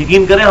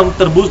 یقین کریں ہم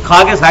تربوز کھا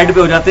کے سائڈ پہ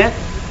ہو جاتے ہیں،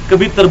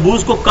 کبھی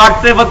تربوز کو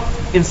کاٹتے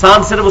وقت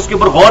انسان صرف اس کے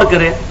اوپر غور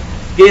کرے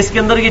کہ اس کے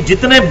اندر یہ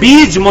جتنے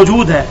بیج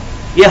موجود ہیں،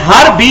 یہ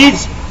ہر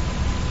بیج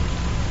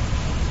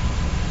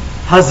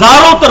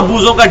ہزاروں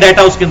تربوزوں کا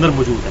ڈیٹا اس کے اندر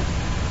موجود ہے.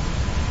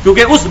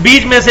 کیونکہ اس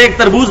بیج میں سے ایک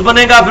تربوز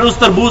بنے گا، پھر اس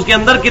تربوز کے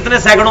اندر کتنے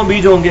سینکڑوں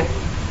بیج ہوں گے،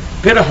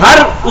 پھر ہر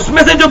اس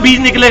میں سے جو بیج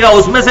نکلے گا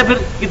اس میں سے پھر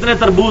کتنے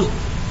تربوز.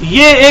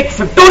 یہ ایک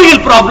فیکٹوریل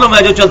پرابلم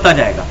ہے جو چلتا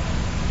جائے گا.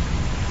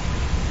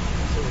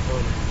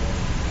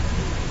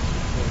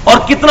 اور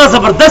کتنا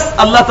زبردست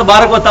اللہ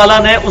تبارک و تعالیٰ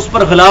نے اس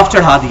پر غلاف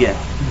چڑھا دیا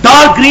ہے،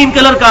 ڈارک گرین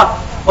کلر کا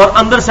اور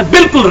اندر سے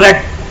بالکل ریڈ،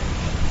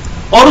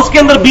 اور اس کے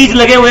اندر بیج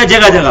لگے ہوئے ہیں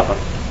جگہ جگہ پر.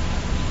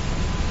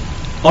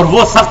 اور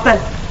وہ سخت ہے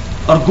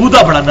اور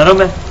گودا بڑا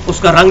نرم ہے، اس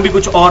کا رنگ بھی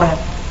کچھ اور ہے،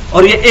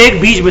 اور یہ ایک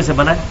بیج میں سے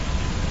بنا ہے.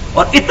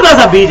 اور اتنا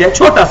سا بیج ہے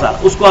چھوٹا سا،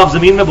 اس کو آپ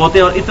زمین میں بوتے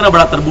ہیں اور اتنا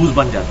بڑا تربوز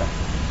بن جاتا ہے.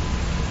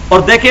 اور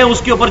دیکھیں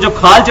اس کے اوپر جو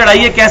کھال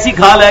چڑھائی ہے کیسی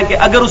کھال ہے کہ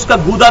اگر اس کا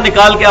گودا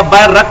نکال کے آپ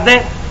باہر رکھ دیں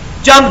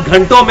چند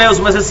گھنٹوں میں اس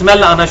میں سے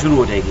اسمیل آنا شروع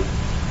ہو جائے گی.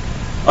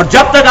 اور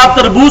جب تک آپ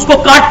تربوز کو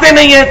کاٹتے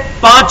نہیں ہیں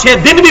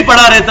 5-6 دن بھی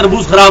پڑا رہے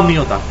تربوز خراب نہیں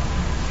ہوتا.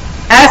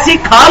 ایسی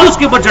کھال اس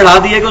کے اوپر چڑھا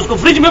دی ہے کہ اس کو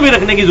فریج میں بھی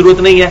رکھنے کی ضرورت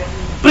نہیں ہے،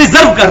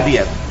 پریزرو کر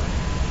دیا.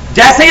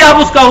 جیسے ہی آپ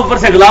اس کا اوپر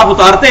سے غلاف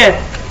اتارتے ہیں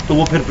تو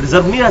وہ پھر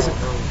پریزرو نہیں آ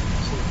سکتا.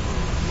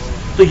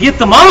 تو یہ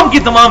تمام کی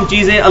تمام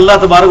چیزیں اللہ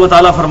تبارک و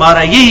تعالیٰ فرما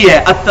رہا ہے. یہی ہے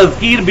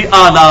التذکیر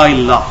بآلاء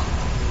اللہ.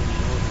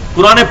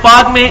 قرآن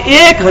پاک میں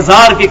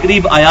 1000 کے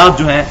قریب آیات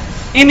جو ہیں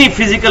انہی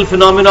فزیکل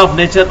فینومینا آف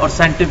نیچر اور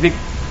سائنٹیفک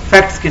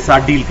فیکٹس کے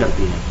ساتھ ڈیل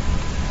کرتی ہیں.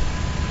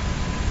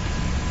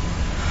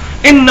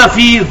 ان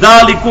فی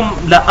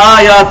ذالکم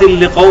لآیات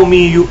لقوم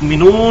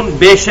یؤمنون.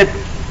 بے شک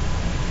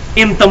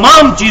ان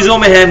تمام چیزوں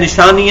میں ہے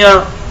نشانیاں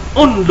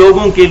ان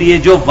لوگوں کے لیے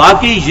جو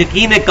واقعی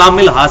یقین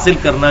کامل حاصل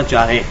کرنا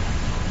چاہے،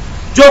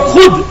 جو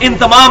خود ان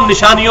تمام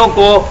نشانیوں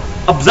کو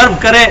آبزرو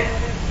کرے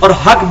اور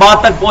حق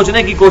بات تک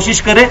پہنچنے کی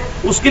کوشش کرے،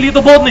 اس کے لیے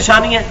تو بہت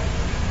نشانی ہے.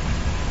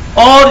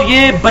 اور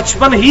یہ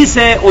بچپن ہی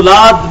سے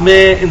اولاد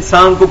میں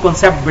انسان کو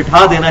کنسپٹ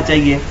بٹھا دینا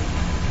چاہیے.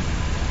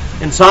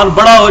 انسان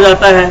بڑا ہو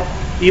جاتا ہے،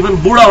 ایون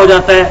بوڑھا ہو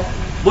جاتا ہے،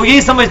 وہ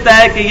یہی سمجھتا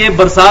ہے کہ یہ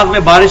برسات میں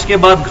بارش کے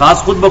بعد گھاس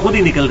خود بخود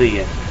ہی نکل رہی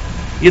ہے،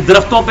 یہ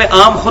درختوں پہ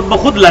آم خود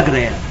بخود لگ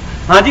رہے ہیں.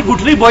 ہاں جی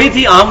گٹھلی بوئی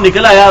تھی آم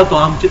نکل آیا تو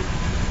آم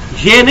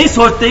یہ نہیں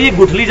سوچتے یہ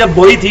گٹھلی جب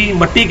بوئی تھی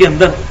مٹی کے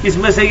اندر اس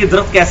میں سے یہ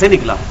درخت کیسے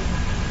نکلا.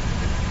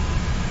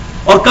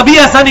 اور کبھی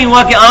ایسا نہیں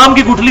ہوا کہ آم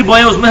کی گٹھلی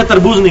بوئیں اس میں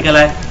تربوز نکل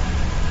آئے.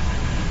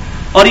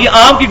 اور یہ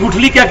آم کی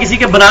گٹھلی کیا کسی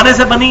کے بنانے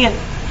سے بنی ہے؟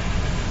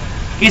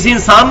 کسی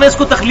انسان نے اس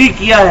کو تخلیق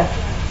کیا ہے.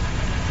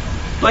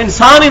 تو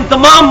انسان ان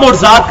تمام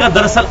معجزات کا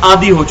دراصل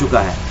عادی ہو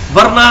چکا ہے،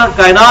 ورنہ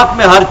کائنات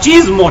میں ہر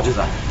چیز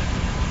معجزہ ہے.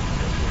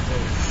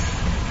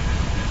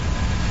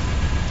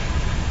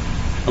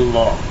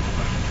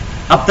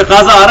 اللہ اب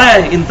تقاضا آ رہا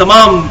ہے ان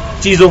تمام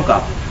چیزوں کا.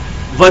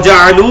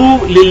 وَجَعَلُوا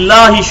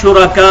لِلَّهِ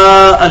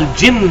شُرَكَاءَ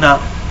الْجِنَّ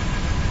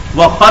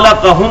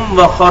وَخَلَقَهُمْ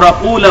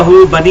وَخَرَقُوا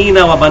لَهُ بَنِينَ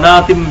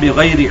وَبَنَاتٍ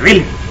بِغَيْرِ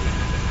عِلْمٍ.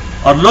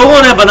 اور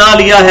لوگوں نے بنا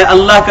لیا ہے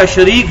اللہ کا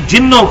شریک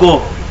جنوں کو،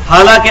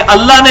 حالانکہ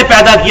اللہ نے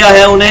پیدا کیا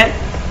ہے انہیں،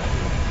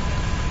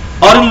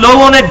 اور ان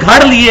لوگوں نے گھڑ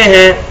لیے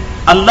ہیں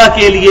اللہ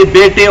کے لیے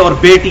بیٹے اور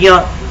بیٹیاں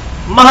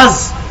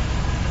محض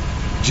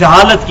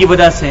جہالت کی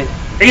وجہ سے،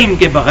 علم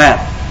کے بغیر.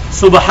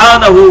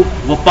 سبحانہ،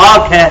 وہ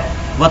پاک ہے،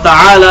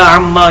 وتعالی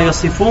عما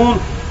یصفون،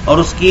 اور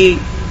اس کی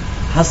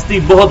ہستی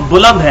بہت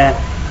بلند ہے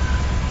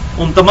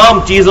ان تمام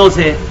چیزوں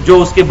سے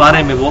جو اس کے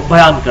بارے میں وہ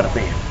بیان کرتے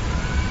ہیں.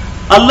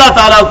 اللہ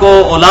تعالیٰ کو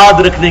اولاد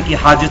رکھنے کی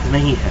حاجت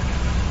نہیں ہے.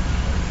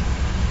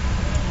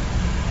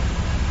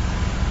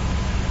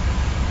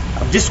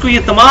 اب جس کو یہ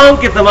تمام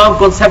کے تمام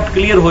کانسیپٹ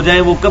کلیئر ہو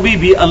جائیں وہ کبھی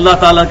بھی اللہ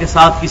تعالیٰ کے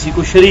ساتھ کسی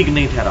کو شریک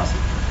نہیں ٹھہرا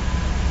سکتا.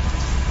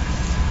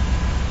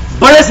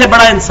 بڑے سے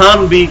بڑا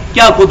انسان بھی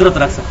کیا قدرت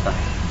رکھ سکتا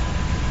ہے؟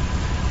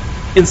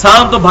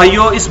 انسان تو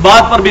بھائیوں اس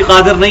بات پر بھی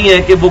قادر نہیں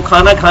ہے کہ وہ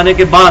کھانا کھانے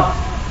کے بعد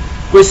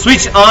کوئی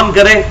سوئچ آن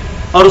کرے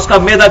اور اس کا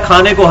معدہ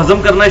کھانے کو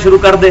ہضم کرنا شروع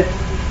کر دے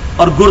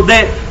اور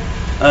گردے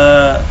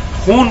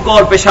خون کو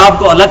اور پیشاب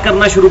کو الگ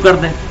کرنا شروع کر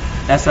دیں.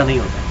 ایسا نہیں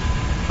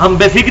ہوتا. ہم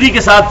بے فکری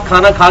کے ساتھ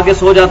کھانا کھا کے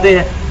سو جاتے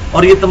ہیں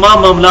اور یہ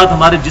تمام معاملات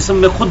ہمارے جسم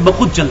میں خود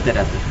بخود چلتے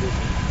رہتے ہیں،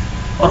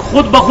 اور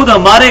خود بخود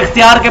ہمارے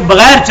اختیار کے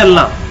بغیر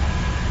چلنا،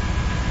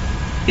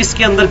 اس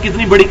کے اندر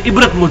کتنی بڑی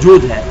عبرت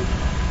موجود ہے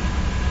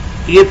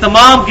کہ یہ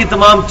تمام کی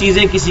تمام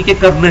چیزیں کسی کے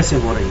کرنے سے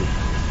ہو رہی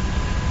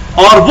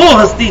ہیں، اور وہ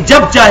ہستی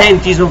جب چاہے ان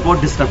چیزوں کو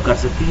ڈسٹرب کر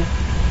سکتی ہے.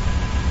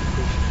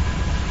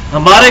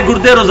 ہمارے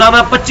گردے روزانہ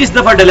 25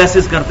 دفعہ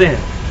ڈیلیسس کرتے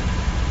ہیں،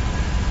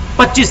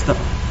 25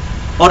 دفعہ،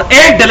 اور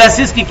ایک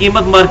ڈیلیسس کی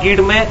قیمت مارکیٹ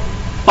میں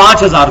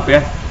 5,000 روپے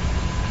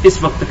ہے اس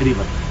وقت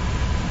تقریباً.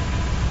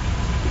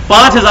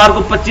 5,000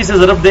 کو 25 سے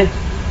ضرب دیں،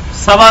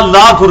 1.25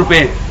 لاکھ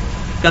روپے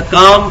کا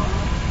کام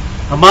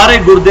ہمارے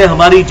گردے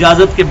ہماری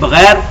اجازت کے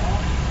بغیر،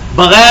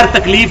 بغیر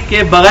تکلیف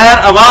کے، بغیر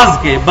آواز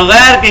کے،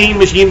 بغیر کہیں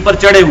مشین پر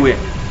چڑھے ہوئے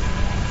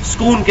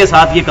سکون کے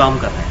ساتھ یہ کام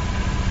کر رہے ہیں.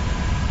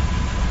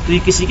 تو یہ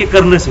کسی کے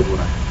کرنے سے ہو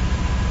رہا ہے.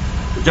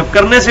 جب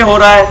کرنے سے ہو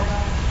رہا ہے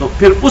تو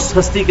پھر اس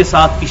ہستی کے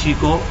ساتھ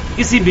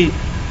کسی بھی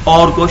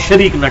اور کو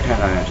شریک نہ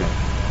ٹھہرایا جائے.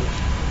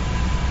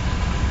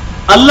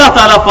 اللہ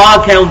تعالیٰ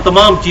پاک ہے ان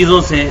تمام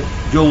چیزوں سے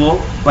جو وہ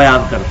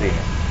بیان کرتے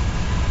ہیں.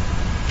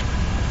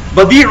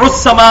 بدیع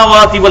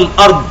السماوات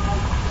والارض،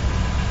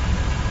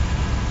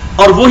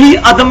 اور وہی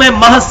عدم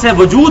محض سے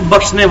وجود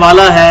بخشنے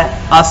والا ہے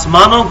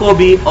آسمانوں کو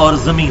بھی اور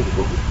زمین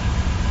کو بھی.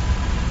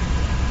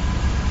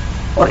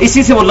 اور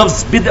اسی سے وہ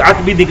لفظ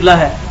بدعت بھی نکلا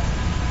ہے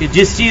کہ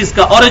جس چیز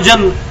کا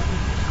اوریجن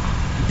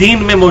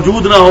دین میں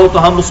موجود نہ ہو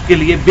تو ہم اس کے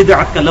لیے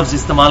بدعت کا لفظ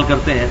استعمال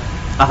کرتے ہیں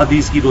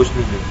احادیث کی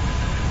روشنی میں.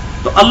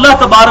 تو اللہ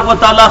تبارک و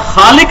تعالی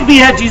خالق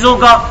بھی ہے چیزوں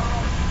کا،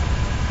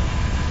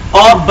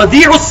 اور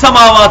بدیع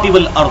السماوات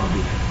والارض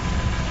بھی ہے،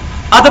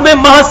 عدم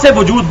محض سے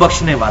وجود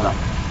بخشنے والا.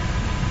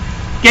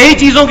 کئی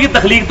چیزوں کی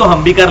تخلیق تو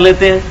ہم بھی کر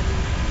لیتے ہیں.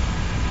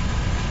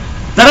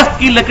 درخت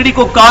کی لکڑی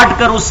کو کاٹ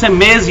کر اس سے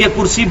میز یا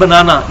کرسی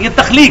بنانا یہ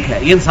تخلیق ہے،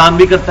 یہ انسان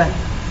بھی کرتا ہے.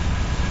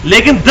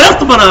 لیکن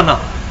درخت بنانا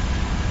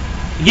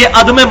یہ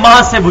عدم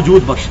محض سے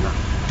وجود بخشنا.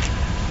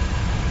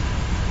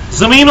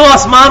 زمین و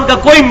آسمان کا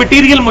کوئی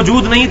مٹیریل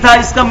موجود نہیں تھا،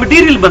 اس کا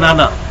مٹیریل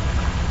بنانا،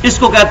 اس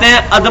کو کہتے ہیں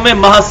عدم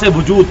محض سے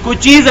وجود. کوئی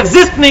چیز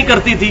ایگزسٹ نہیں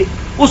کرتی تھی،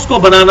 اس کو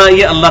بنانا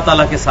یہ اللہ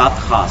تعالیٰ کے ساتھ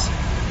خاص ہے،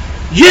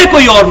 یہ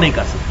کوئی اور نہیں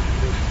کر سکتا.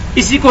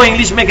 اسی کو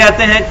انگلش میں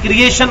کہتے ہیں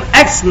کریشن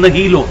ایکس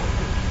نہیلو،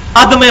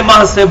 عدم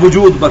محض سے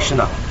وجود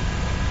بخشنا.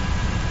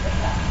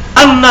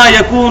 انا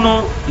یکون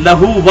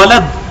لہو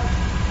ولد،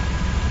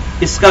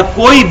 اس کا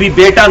کوئی بھی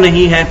بیٹا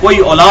نہیں ہے، کوئی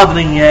اولاد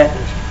نہیں ہے.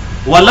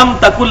 ولم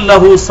تکن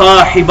لہو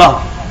صاحبہ،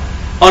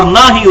 اور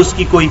نہ ہی اس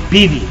کی کوئی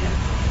بیوی ہے.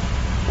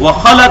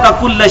 وخلق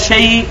کل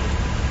شیء،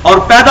 اور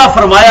پیدا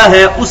فرمایا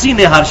ہے اسی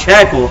نے ہر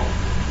شے کو.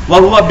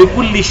 وہو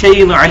بکل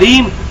شیء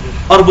علیم،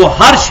 اور وہ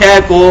ہر شے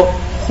کو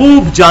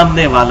خوب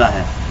جاننے والا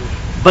ہے.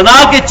 بنا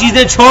کے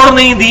چیزیں چھوڑ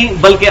نہیں دی،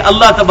 بلکہ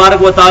اللہ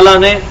تبارک و تعالیٰ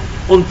نے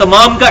ان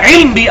تمام کا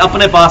علم بھی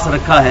اپنے پاس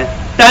رکھا ہے،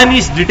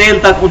 ٹائنیسٹ ڈیٹیل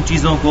تک ان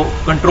چیزوں کو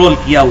کنٹرول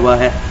کیا ہوا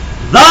ہے.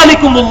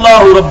 ذالکم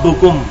اللہ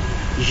ربکم،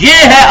 یہ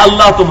ہے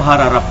اللہ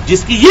تمہارا رب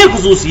جس کی یہ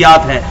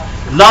خصوصیات ہے.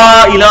 لا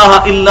الہ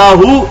الا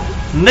ہو،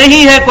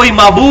 نہیں ہے کوئی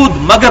معبود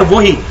مگر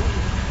وہی.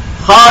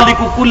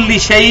 خالق کل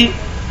شیء،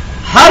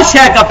 ہر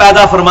شے کا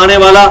پیدا فرمانے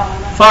والا.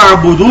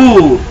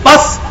 فاعبدوہ،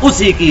 پس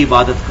اسی کی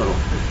عبادت کرو.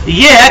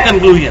 یہ ہے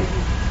کنکلوژن.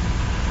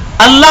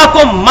 اللہ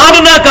کو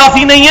ماننا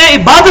کافی نہیں ہے،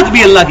 عبادت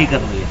بھی اللہ کی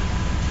کرنی ہے.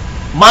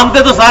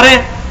 مانتے تو سارے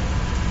ہیں،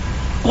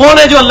 کون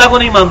ہے جو اللہ کو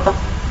نہیں مانتا؟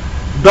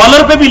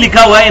 ڈالر پہ بھی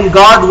لکھا ہوا ہے ان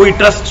گاڈ وی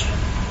ٹرسٹ.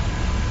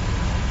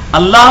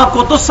 اللہ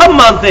کو تو سب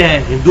مانتے ہیں،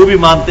 ہندو بھی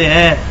مانتے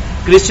ہیں،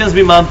 کرسچنز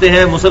بھی مانتے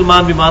ہیں،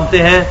 مسلمان بھی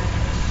مانتے ہیں،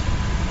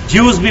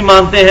 جیوز بھی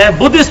مانتے ہیں،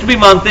 بدھسٹ بھی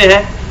مانتے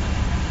ہیں.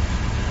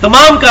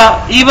 تمام کا،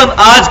 ایون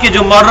آج کے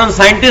جو ماڈرن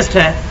سائنٹسٹ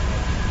ہیں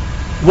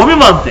وہ بھی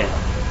مانتے ہیں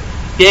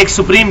کہ ایک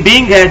سپریم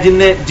بینگ ہے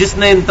جس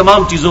نے ان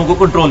تمام چیزوں کو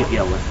کنٹرول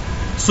کیا ہوا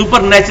ہے.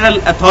 Super natural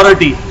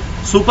authority,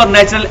 super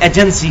natural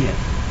agency ہے.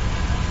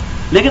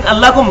 لیکن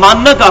اللہ کو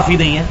ماننا کافی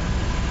نہیں ہے،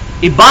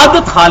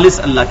 عبادت خالص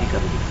اللہ کی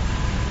کرنی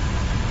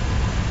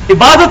ہے۔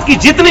 عبادت کی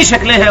جتنی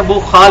شکلیں ہیں وہ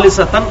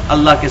خالصتاً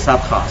اللہ کے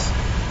ساتھ خاص،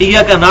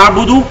 ایاک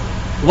نعبد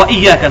و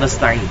ایاک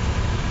نستعین،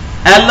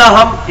 اے اللہ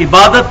ہم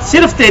عبادت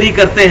صرف تیری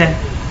کرتے ہیں،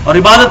 اور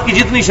عبادت کی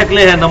جتنی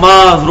شکلیں ہیں،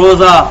 نماز،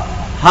 روزہ،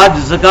 حج،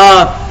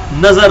 زکوٰۃ،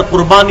 نذر،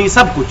 قربانی،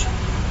 سب کچھ،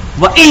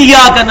 و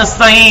ایاک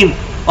نستعین،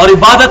 اور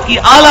عبادت کی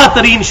اعلیٰ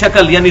ترین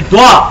شکل یعنی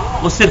دعا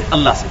وہ صرف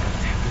اللہ سے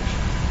کرتے ہیں،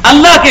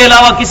 اللہ کے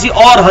علاوہ کسی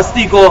اور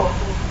ہستی کو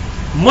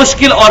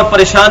مشکل اور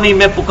پریشانی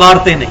میں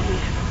پکارتے نہیں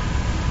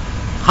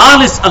ہیں،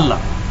 خالص اللہ۔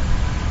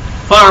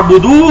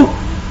 فاعبدوہ،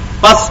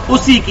 پس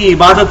اسی کی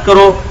عبادت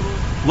کرو،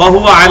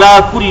 وہو علی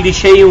کل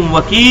شیء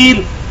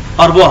وکیل،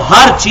 اور وہ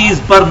ہر چیز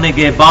پر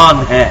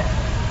نگہبان ہے،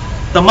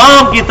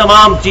 تمام کی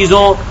تمام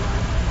چیزوں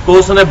کو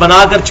اس نے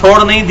بنا کر چھوڑ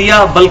نہیں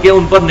دیا بلکہ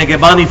ان پر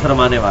نگہبانی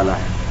فرمانے والا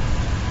ہے۔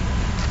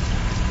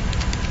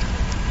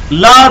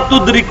 لا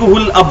تدرکہ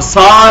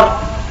الابصار،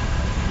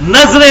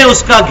 نظریں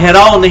اس کا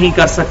گھیراؤ نہیں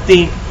کر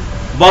سکتی،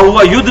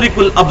 وہو یدرک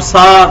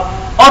الابصار،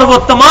 اور وہ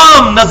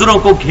تمام نظروں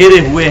کو گھیرے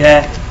ہوئے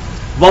ہے،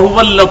 وہو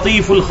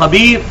اللطیف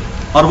الخبیر،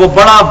 اور وہ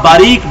بڑا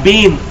باریک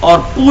بین اور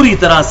پوری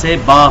طرح سے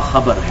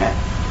باخبر ہے۔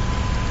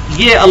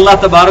 یہ اللہ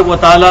تبارک و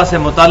تعالی سے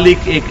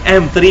متعلق ایک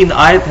اہم ترین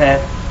آیت ہے،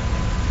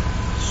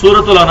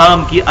 سورۃ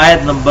الانعام کی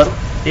آیت نمبر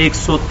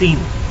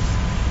 103،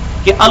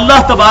 کہ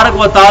اللہ تبارک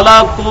و تعالی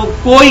کو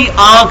کوئی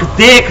آنکھ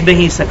دیکھ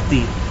نہیں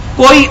سکتی،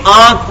 کوئی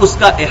آنکھ اس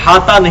کا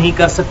احاطہ نہیں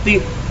کر سکتی،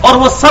 اور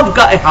وہ سب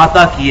کا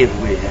احاطہ کیے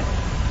ہوئے ہے۔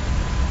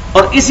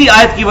 اور اسی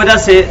آیت کی وجہ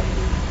سے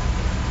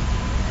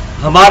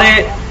ہمارے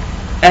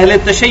اہل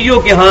تشیع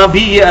کے ہاں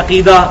بھی یہ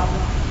عقیدہ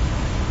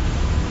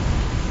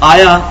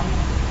آیا،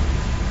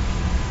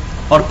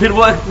 اور پھر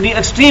وہ اپنی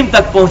ایکسٹریم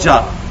تک پہنچا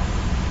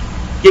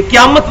کہ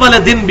قیامت والے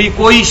دن بھی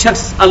کوئی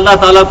شخص اللہ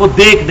تعالیٰ کو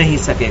دیکھ نہیں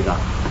سکے گا،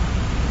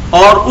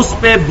 اور اس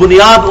پہ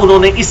بنیاد انہوں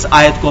نے اس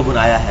آیت کو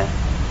بنایا ہے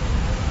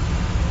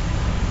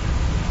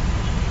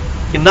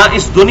کہ نہ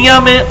اس دنیا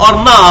میں اور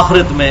نہ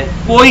آخرت میں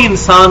کوئی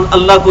انسان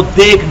اللہ کو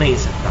دیکھ نہیں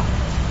سکتا،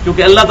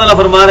 کیونکہ اللہ تعالیٰ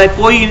فرما رہا ہے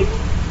کوئی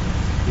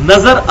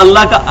نظر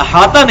اللہ کا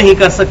احاطہ نہیں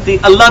کر سکتی،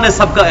 اللہ نے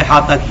سب کا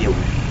احاطہ کیے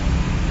ہوئے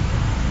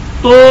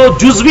ہیں۔ تو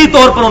جزوی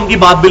طور پر ان کی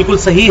بات بالکل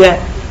صحیح ہے،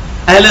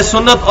 اہل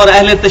سنت اور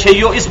اہل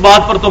تشیع اس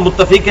بات پر تو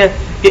متفق ہے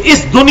کہ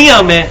اس دنیا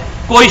میں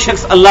کوئی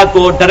شخص اللہ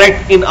کو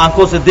ڈائریکٹ ان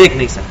آنکھوں سے دیکھ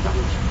نہیں سکتا۔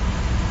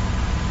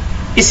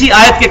 اسی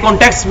آیت کے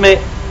کانٹیکسٹ میں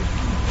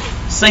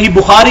صحیح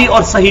بخاری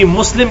اور صحیح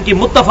مسلم کی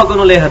متفق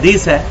علیہ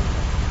حدیث ہے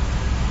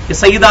کہ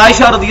سیدہ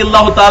عائشہ رضی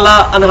اللہ تعالی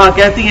عنہا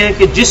کہتی ہیں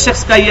کہ جس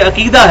شخص کا یہ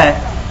عقیدہ ہے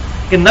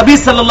کہ نبی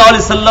صلی اللہ علیہ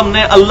وسلم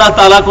نے اللہ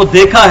تعالیٰ کو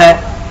دیکھا ہے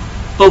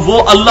تو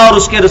وہ اللہ اور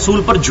اس کے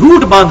رسول پر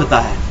جھوٹ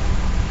باندھتا ہے۔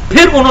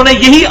 پھر انہوں نے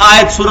یہی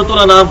آیت سورۃ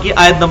الانعام کی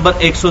آیت نمبر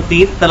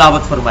 103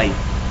 تلاوت فرمائی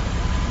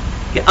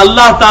کہ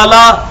اللہ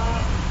تعالیٰ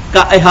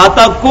کا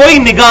احاطہ کوئی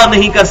نگاہ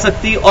نہیں کر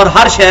سکتی، اور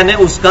ہر شے نے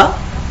اس کا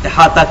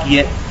احاطہ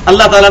کیے،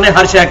 اللہ تعالیٰ نے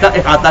ہر شے کا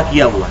احاطہ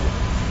کیا ہوا ہے۔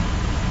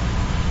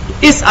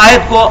 اس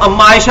آیت کو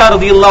اما عائشہ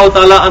رضی اللہ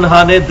تعالی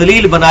عنہا نے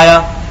دلیل بنایا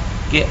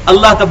کہ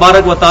اللہ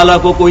تبارک و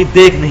تعالیٰ کو کوئی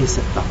دیکھ نہیں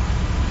سکتا۔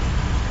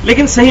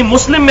 لیکن صحیح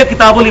مسلم میں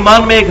کتاب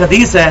الایمان میں ایک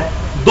حدیث ہے،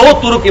 دو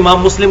طرق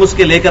امام مسلم اس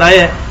کے لے کر آئے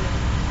ہیں،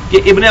 کہ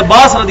ابن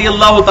عباس رضی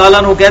اللہ تعالیٰ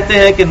عنہ کہتے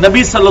ہیں کہ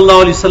نبی صلی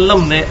اللہ علیہ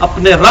وسلم نے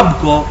اپنے رب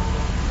کو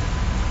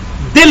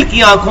دل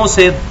کی آنکھوں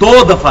سے 2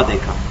 دفعہ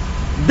دیکھا،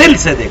 دل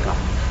سے دیکھا۔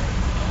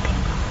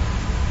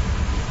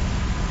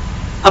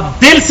 اب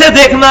دل سے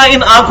دیکھنا،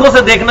 ان آنکھوں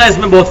سے دیکھنا، اس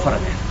میں بہت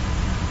فرق ہے۔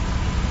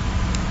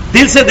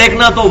 دل سے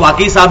دیکھنا تو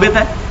واقعی ثابت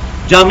ہے،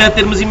 جامعہ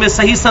ترمذی میں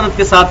صحیح سند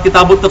کے ساتھ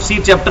کتاب التفسیر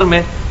چیپٹر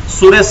میں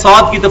سورہ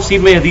صاد کی تفسیر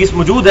میں حدیث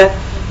موجود ہے،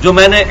 جو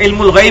میں نے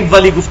علم الغیب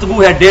والی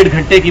گفتگو ہے 1.5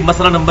 گھنٹے کی،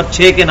 مسئلہ نمبر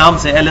 6 کے نام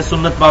سے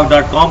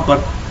ahlsunnatpau.com پر،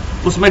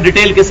 اس میں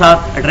ڈیٹیل کے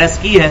ساتھ ایڈریس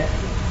کی ہے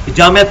کہ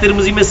جامعہ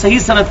ترمذی میں صحیح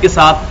سند کے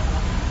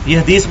ساتھ یہ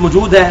حدیث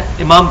موجود ہے۔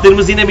 امام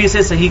ترمذی نے بھی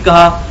اسے صحیح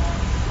کہا،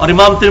 اور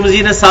امام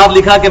ترمذی نے صاحب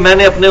لکھا کہ میں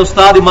نے اپنے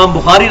استاد امام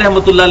بخاری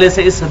رحمۃ اللہ علیہ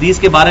سے اس حدیث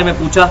کے بارے میں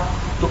پوچھا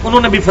تو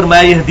انہوں نے بھی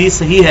فرمایا یہ حدیث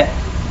صحیح ہے۔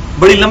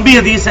 بڑی لمبی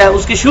حدیث ہے،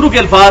 اس کے شروع کے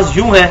الفاظ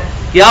یوں ہیں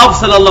کہ آپ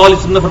صلی اللہ علیہ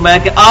وسلم نے فرمایا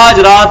کہ آج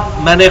رات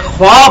میں نے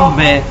خواب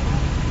میں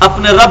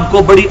اپنے رب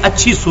کو بڑی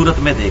اچھی صورت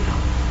میں دیکھا۔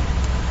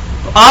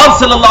 تو آپ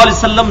صلی اللہ علیہ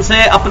وسلم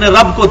سے اپنے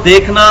رب کو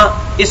دیکھنا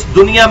اس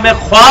دنیا میں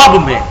خواب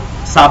میں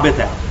ثابت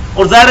ہے،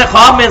 اور ظاہر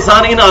خواب میں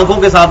انسان ان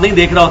آنکھوں کے ساتھ نہیں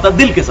دیکھ رہا ہوتا،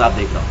 دل کے ساتھ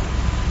دیکھ رہا ہوتا۔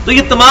 تو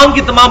یہ تمام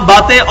کی تمام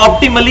باتیں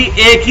آپٹیملی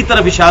ایک ہی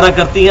طرف اشارہ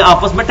کرتی ہیں،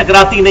 آپس میں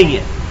ٹکراتی نہیں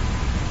ہیں۔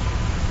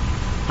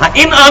 ہاں،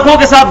 ان آنکھوں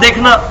کے ساتھ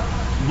دیکھنا،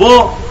 وہ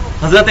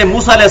حضرت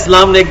موسیٰ علیہ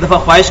السلام نے ایک دفعہ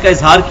خواہش کا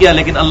اظہار کیا،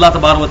 لیکن اللہ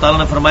تبارک و تعالیٰ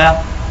نے فرمایا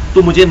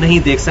تو مجھے نہیں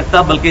دیکھ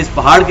سکتا، بلکہ اس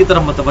پہاڑ کی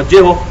طرف متوجہ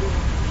ہو،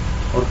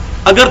 اور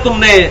اگر تم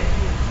نے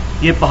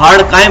یہ پہاڑ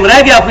قائم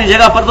رہ گیا اپنی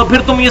جگہ پر تو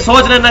پھر تم یہ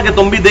سوچ لینا کہ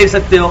تم بھی دیکھ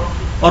سکتے ہو،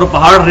 اور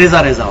پہاڑ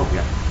ریزہ ریزہ ہو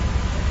گیا۔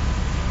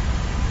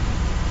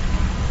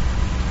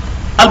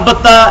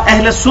 البتہ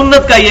اہل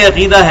سنت کا یہ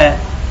عقیدہ ہے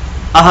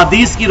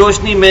احادیث کی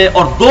روشنی میں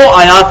اور 2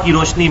 آیات کی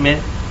روشنی میں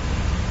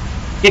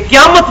کہ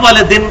قیامت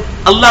والے دن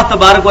اللہ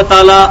تبارک و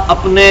تعالیٰ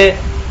اپنے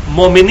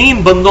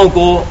مومنین بندوں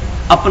کو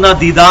اپنا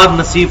دیدار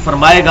نصیب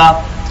فرمائے گا،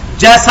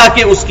 جیسا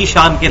کہ اس کی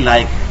شان کے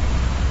لائق ہے.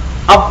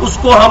 اب اس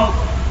کو ہم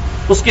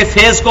اس کے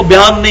فیض کو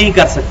بیان نہیں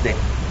کر سکتے،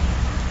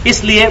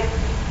 اس لیے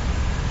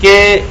کہ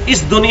اس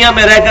دنیا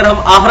میں رہ کر ہم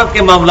آخرت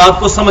کے معاملات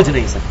کو سمجھ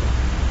نہیں سکتے.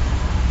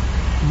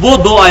 وہ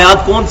دو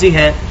آیات کون سی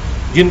ہیں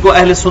جن کو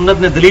اہل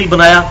سنت نے دلیل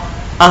بنایا؟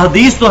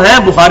 احادیث تو ہیں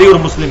بخاری اور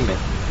مسلم میں،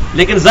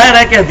 لیکن ظاہر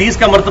ہے کہ حدیث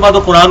کا مرتبہ تو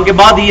قرآن کے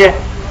بعد ہی ہے.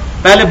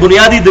 پہلے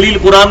بنیادی دلیل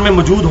قرآن میں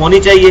موجود ہونی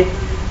چاہیے،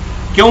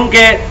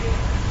 کیونکہ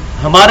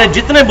ہمارے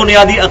جتنے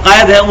بنیادی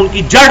عقائد ہیں ان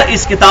کی جڑ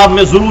اس کتاب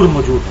میں ضرور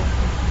موجود ہے.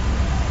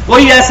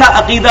 کوئی ایسا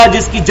عقیدہ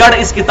جس کی جڑ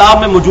اس کتاب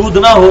میں موجود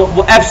نہ ہو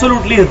وہ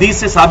ایبسولوٹلی حدیث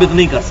سے ثابت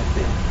نہیں کر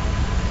سکتے.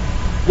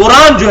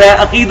 قرآن جو ہے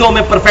عقیدوں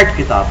میں پرفیکٹ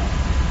کتاب،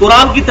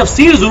 قرآن کی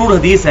تفسیر ضرور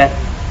حدیث ہے،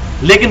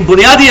 لیکن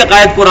بنیادی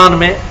عقائد قرآن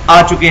میں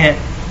آ چکے ہیں.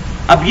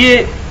 اب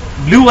یہ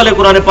بلو والے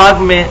قرآن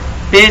پاک میں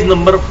پیج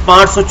نمبر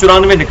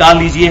 594 نکال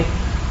لیجئے،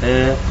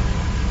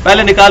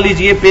 پہلے نکال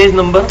لیجئے پیج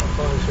نمبر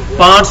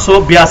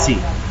 582،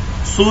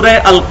 سورہ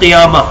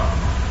القیامہ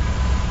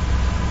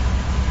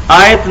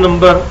آیت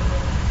نمبر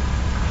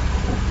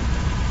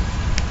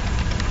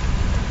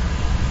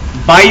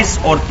 22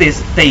 اور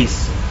 23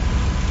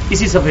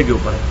 اسی صفحے کے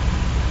اوپر ہے.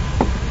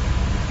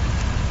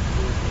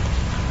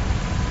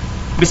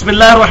 بسم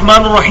اللہ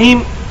الرحمن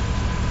الرحیم.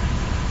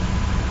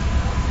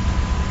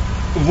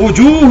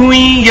 وجوہ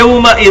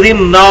یومئذ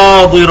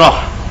ناظرہ.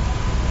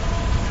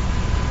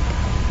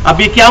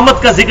 اب یہ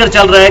قیامت کا ذکر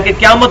چل رہا ہے کہ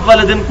قیامت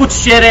والے دن کچھ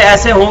چہرے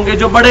ایسے ہوں گے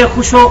جو بڑے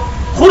خوش و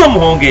خرم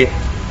ہوں گے،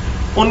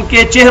 ان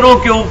کے چہروں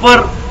کے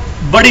اوپر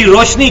بڑی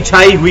روشنی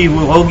چھائی ہوئی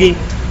ہوگی.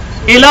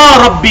 الی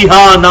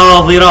ربہا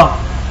ناظرہ،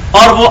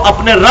 اور وہ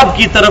اپنے رب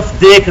کی طرف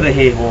دیکھ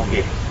رہے ہوں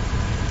گے،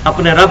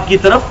 اپنے رب کی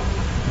طرف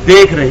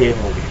دیکھ رہے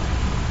ہوں گے.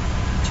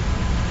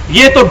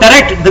 یہ تو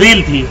ڈائریکٹ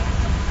دلیل تھی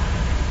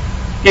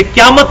کہ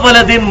قیامت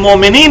والے دن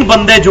مومنین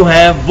بندے جو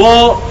ہیں وہ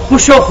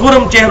خوش و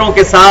خرم چہروں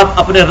کے ساتھ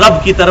اپنے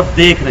رب کی طرف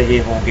دیکھ رہے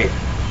ہوں گے.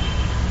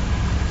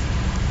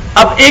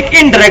 اب ایک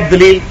انڈائریکٹ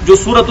دلیل جو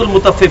سورۃ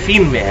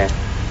المطففین میں ہے،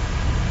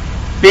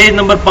 پیج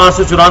نمبر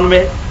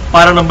 594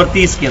 پارہ نمبر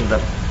 30 کے اندر،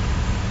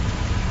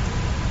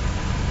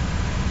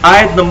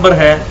 آیت نمبر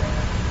ہے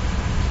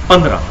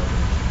 15.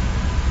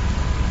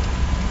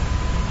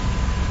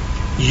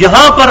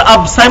 یہاں پر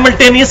اب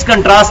سائملٹینیس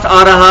کنٹراسٹ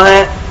آ رہا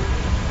ہے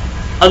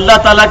اللہ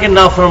تعالیٰ کے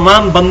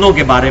نافرمان بندوں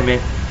کے بارے میں.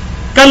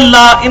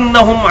 کلا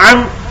انہم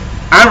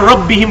عن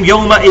ربہم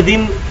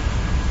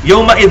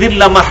یومئذ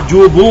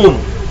لمحجوبون.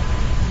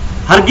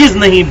 ہرگز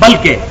نہیں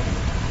بلکہ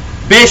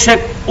بے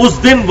شک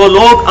اس دن وہ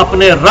لوگ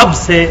اپنے رب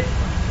سے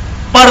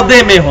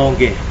پردے میں ہوں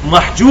گے،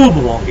 محجوب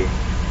ہوں گے.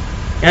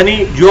 یعنی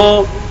جو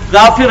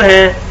کافر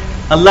ہیں،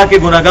 اللہ کے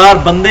گناہگار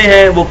بندے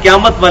ہیں، وہ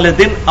قیامت والے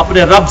دن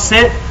اپنے رب سے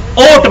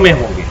اوٹ میں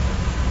ہوں گے.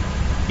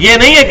 یہ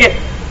نہیں ہے کہ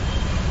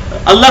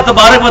اللہ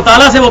تبارک و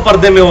تعالیٰ سے وہ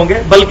پردے میں ہوں گے،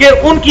 بلکہ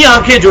ان کی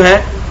آنکھیں جو ہے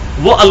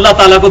وہ اللہ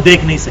تعالیٰ کو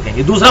دیکھ نہیں سکیں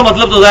گے. دوسرا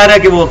مطلب تو ظاہر ہے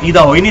کہ وہ عقیدہ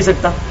ہو ہی نہیں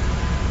سکتا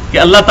کہ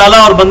اللہ تعالیٰ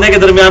اور بندے کے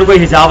درمیان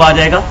کوئی حجاب آ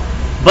جائے گا،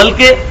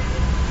 بلکہ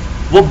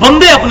وہ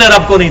بندے اپنے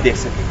رب کو نہیں دیکھ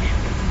سکیں گے.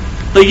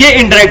 تو یہ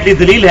انڈائریکٹلی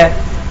دلیل ہے.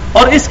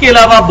 اور اس کے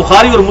علاوہ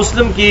بخاری اور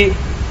مسلم کی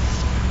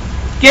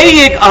کئی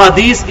ایک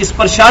احادیث اس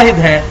پر شاہد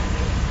ہیں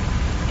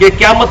کہ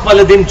قیامت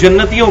والے دن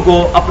جنتیوں کو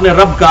اپنے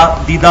رب کا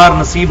دیدار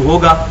نصیب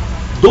ہوگا.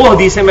 دو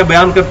حدیثیں میں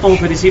بیان کرتا ہوں،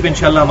 پھر اسی پہ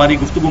انشاءاللہ ہماری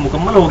گفتگو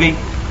مکمل ہو گئی.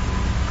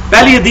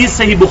 پہلی حدیث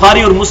صحیح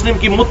بخاری اور مسلم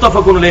کی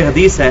متفق علیہ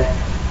حدیث ہے،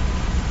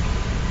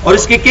 اور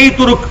اس کے کئی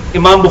طرق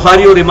امام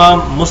بخاری اور امام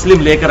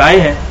مسلم لے کر آئے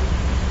ہیں.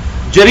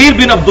 جریر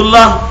بن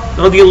عبداللہ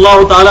رضی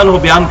اللہ تعالیٰ عنہ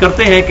بیان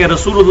کرتے ہیں کہ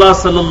رسول اللہ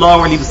صلی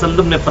اللہ علیہ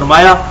وسلم نے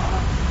فرمایا،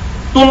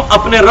 تم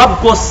اپنے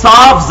رب کو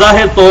صاف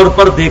ظاہر طور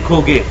پر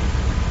دیکھو گے.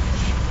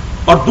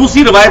 اور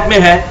دوسری روایت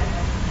میں ہے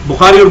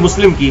بخاری اور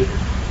مسلم کی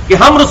کہ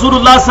ہم رسول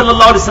اللہ صلی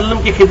اللہ علیہ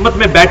وسلم کی خدمت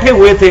میں بیٹھے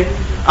ہوئے تھے.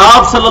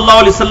 آپ صلی اللہ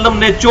علیہ وسلم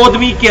نے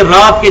 14ویں کے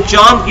رات کے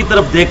چاند کی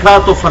طرف دیکھا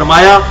تو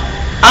فرمایا،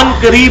 ان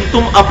قریب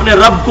تم اپنے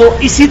رب کو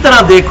اسی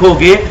طرح دیکھو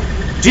گے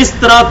جس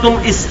طرح تم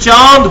اس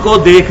چاند کو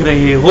دیکھ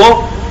رہے ہو،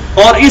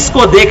 اور اس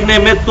کو دیکھنے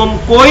میں تم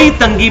کوئی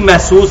تنگی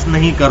محسوس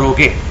نہیں کرو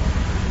گے.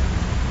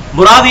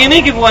 مراد یہ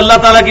نہیں کہ وہ اللہ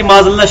تعالیٰ کی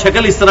معاذ اللہ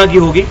شکل اس طرح کی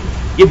ہوگی،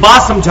 یہ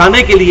بات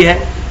سمجھانے کے لیے ہے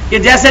کہ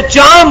جیسے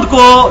چاند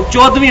کو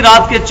 14ویں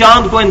رات کے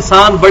چاند کو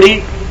انسان بڑی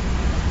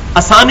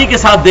آسانی کے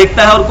ساتھ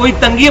دیکھتا ہے اور کوئی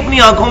تنگی اپنی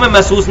آنکھوں میں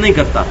محسوس نہیں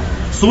کرتا.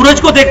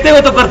 سورج کو دیکھتے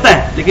ہوئے تو کرتا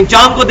ہے لیکن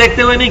چاند کو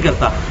دیکھتے ہوئے نہیں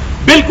کرتا.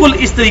 بالکل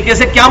اس طریقے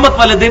سے قیامت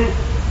والے دن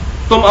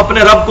تم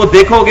اپنے رب کو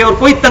دیکھو گے اور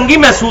کوئی تنگی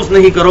محسوس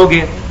نہیں کرو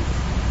گے.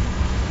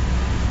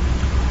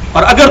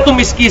 اور اگر تم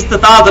اس کی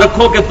استطاعت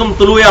رکھو کہ تم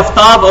طلوع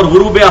آفتاب اور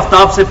غروب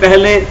آفتاب سے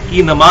پہلے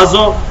کی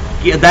نمازوں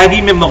کی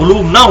ادائیگی میں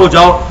مغلوب نہ ہو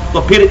جاؤ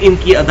تو پھر ان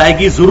کی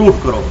ادائیگی ضرور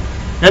کرو.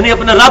 یعنی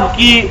اپنے رب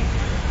کی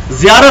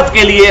زیارت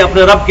کے لیے،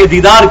 اپنے رب کے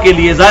دیدار کے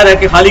لیے، ظاہر ہے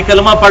کہ خالی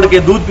کلمہ پڑھ کے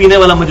دودھ پینے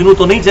والا مجنو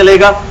تو نہیں چلے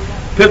گا.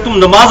 پھر تم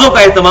نمازوں کا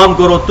اہتمام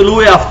کرو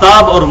طلوع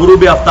آفتاب اور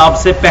غروب آفتاب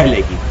سے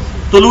پہلے کی.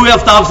 طلوع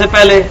آفتاب سے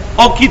پہلے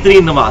اوکھی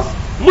ترین نماز،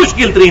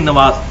 مشکل ترین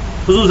نماز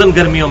خصوصاً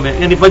گرمیوں میں،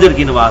 یعنی فجر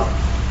کی نماز،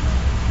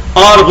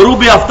 اور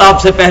غروب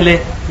آفتاب سے پہلے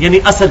یعنی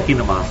عصر کی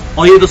نماز،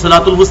 اور یہ تو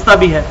صلاۃ الوسطی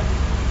بھی ہے.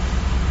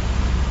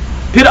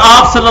 پھر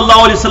آپ صلی اللہ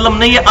علیہ وسلم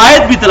نے یہ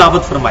آیت بھی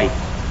تلاوت فرمائی،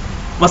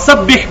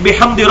 وسبح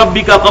بحمد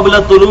ربک قبل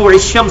طلوع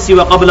الشمس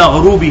وقبل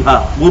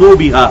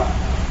غروبها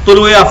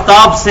طلوع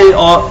آفتاب سے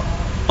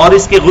اور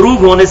اس کے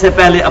غروب ہونے سے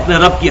پہلے اپنے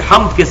رب کی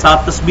حمد کے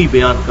ساتھ تسبیح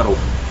بیان کرو.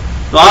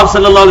 تو آپ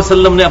صلی اللہ علیہ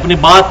وسلم نے اپنی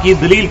بات کی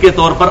دلیل کے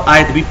طور پر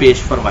آیت بھی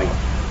پیش فرمائی.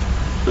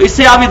 تو اس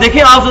سے آپ یہ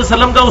دیکھیں آپ صلی اللہ علیہ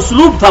وسلم کا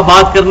اسلوب تھا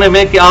بات کرنے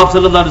میں کہ آپ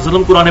صلی اللہ علیہ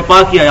وسلم قرآن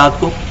پاک کی آیات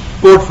کو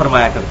کوٹ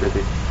فرمایا کرتے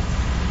تھے.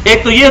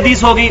 ایک تو یہ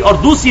حدیث ہوگی اور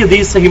دوسری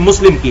حدیث صحیح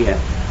مسلم کی ہے.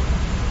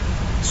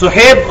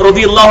 صہیب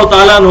رضی اللہ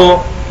تعالیٰ عنہ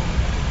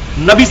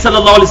نبی صلی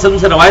اللہ علیہ وسلم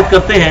سے روایت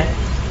کرتے ہیں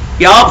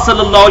کہ آپ صلی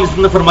اللہ علیہ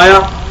وسلم نے فرمایا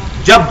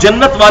جب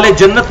جنت والے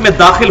جنت میں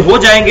داخل ہو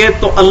جائیں گے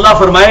تو اللہ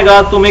فرمائے گا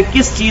تمہیں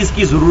کس چیز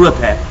کی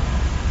ضرورت ہے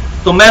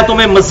تو میں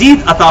تمہیں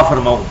مزید عطا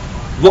فرماؤں.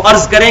 وہ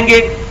عرض کریں گے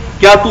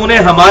کیا تو نے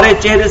ہمارے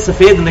چہرے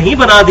سفید نہیں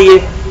بنا دیے,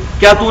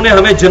 کیا تو نے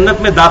ہمیں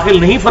جنت میں داخل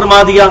نہیں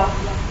فرما دیا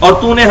اور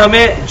تو نے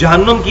ہمیں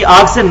جہنم کی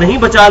آگ سے نہیں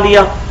بچا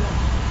لیا.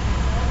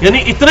 یعنی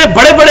اتنے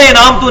بڑے بڑے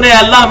انعام تو نے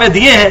اللہ ہمیں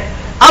دیے ہیں,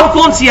 اب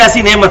کون سی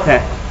ایسی نعمت ہے؟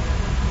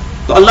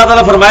 تو اللہ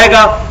تعالیٰ فرمائے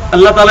گا,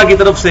 اللہ تعالیٰ کی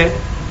طرف سے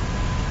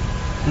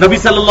نبی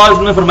صلی اللہ علیہ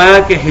وسلم نے فرمایا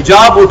کہ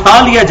حجاب اٹھا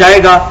لیا جائے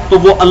گا تو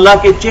وہ اللہ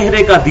کے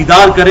چہرے کا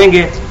دیدار کریں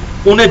گے.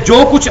 انہیں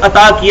جو کچھ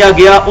عطا کیا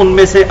گیا ان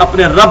میں سے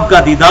اپنے رب کا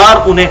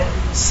دیدار انہیں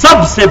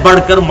سب سے بڑھ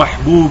کر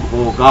محبوب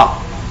ہوگا.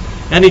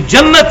 یعنی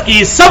جنت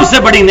کی سب سے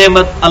بڑی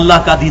نعمت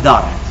اللہ کا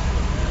دیدار ہے.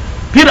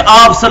 پھر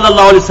آپ صلی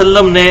اللہ علیہ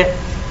وسلم نے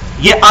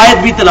یہ آیت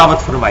بھی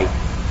تلاوت فرمائی,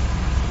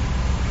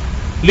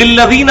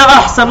 للذین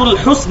احسنوا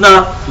الحسنى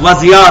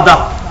وزیادہ,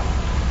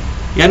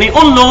 یعنی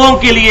ان لوگوں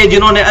کے لیے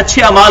جنہوں نے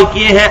اچھے اعمال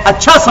کیے ہیں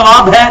اچھا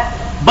ثواب ہے,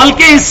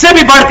 بلکہ اس سے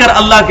بھی بڑھ کر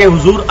اللہ کے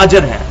حضور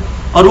اجر ہے.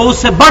 اور وہ اس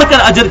سے بڑھ کر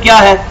اجر کیا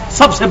ہے؟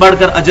 سب سے بڑھ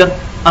کر اجر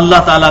اللہ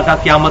تعالیٰ کا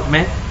قیامت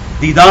میں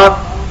دیدار.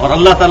 اور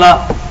اللہ تعالیٰ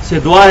سے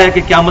دعا ہے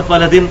کہ قیامت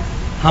والے دن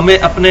ہمیں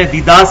اپنے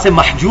دیدار سے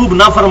محجوب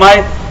نہ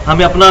فرمائے,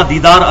 ہمیں اپنا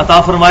دیدار عطا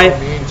فرمائے,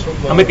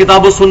 ہمیں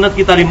کتاب و سنت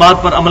کی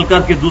تعلیمات پر عمل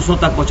کر کے دوسروں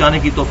تک پہنچانے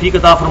کی توفیق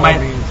عطا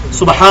فرمائے.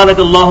 سبحانک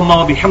اللہم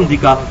و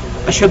بحمدک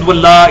اشہد ان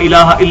لا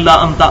الہ الا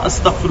انت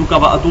استغفرک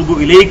و اتوب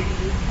الیک.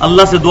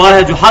 اللہ سے دعا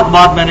ہے جو حق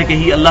بات میں نے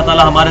کہی اللہ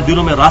تعالیٰ ہمارے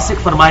دلوں میں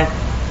راسخ فرمائے.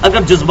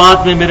 اگر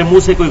جذبات میں میرے منہ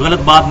سے کوئی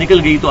غلط بات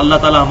نکل گئی تو اللہ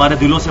تعالیٰ ہمارے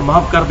دلوں سے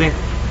محو کر دے.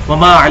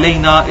 وما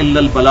علینا الا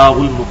البلاغ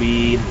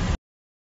المبین.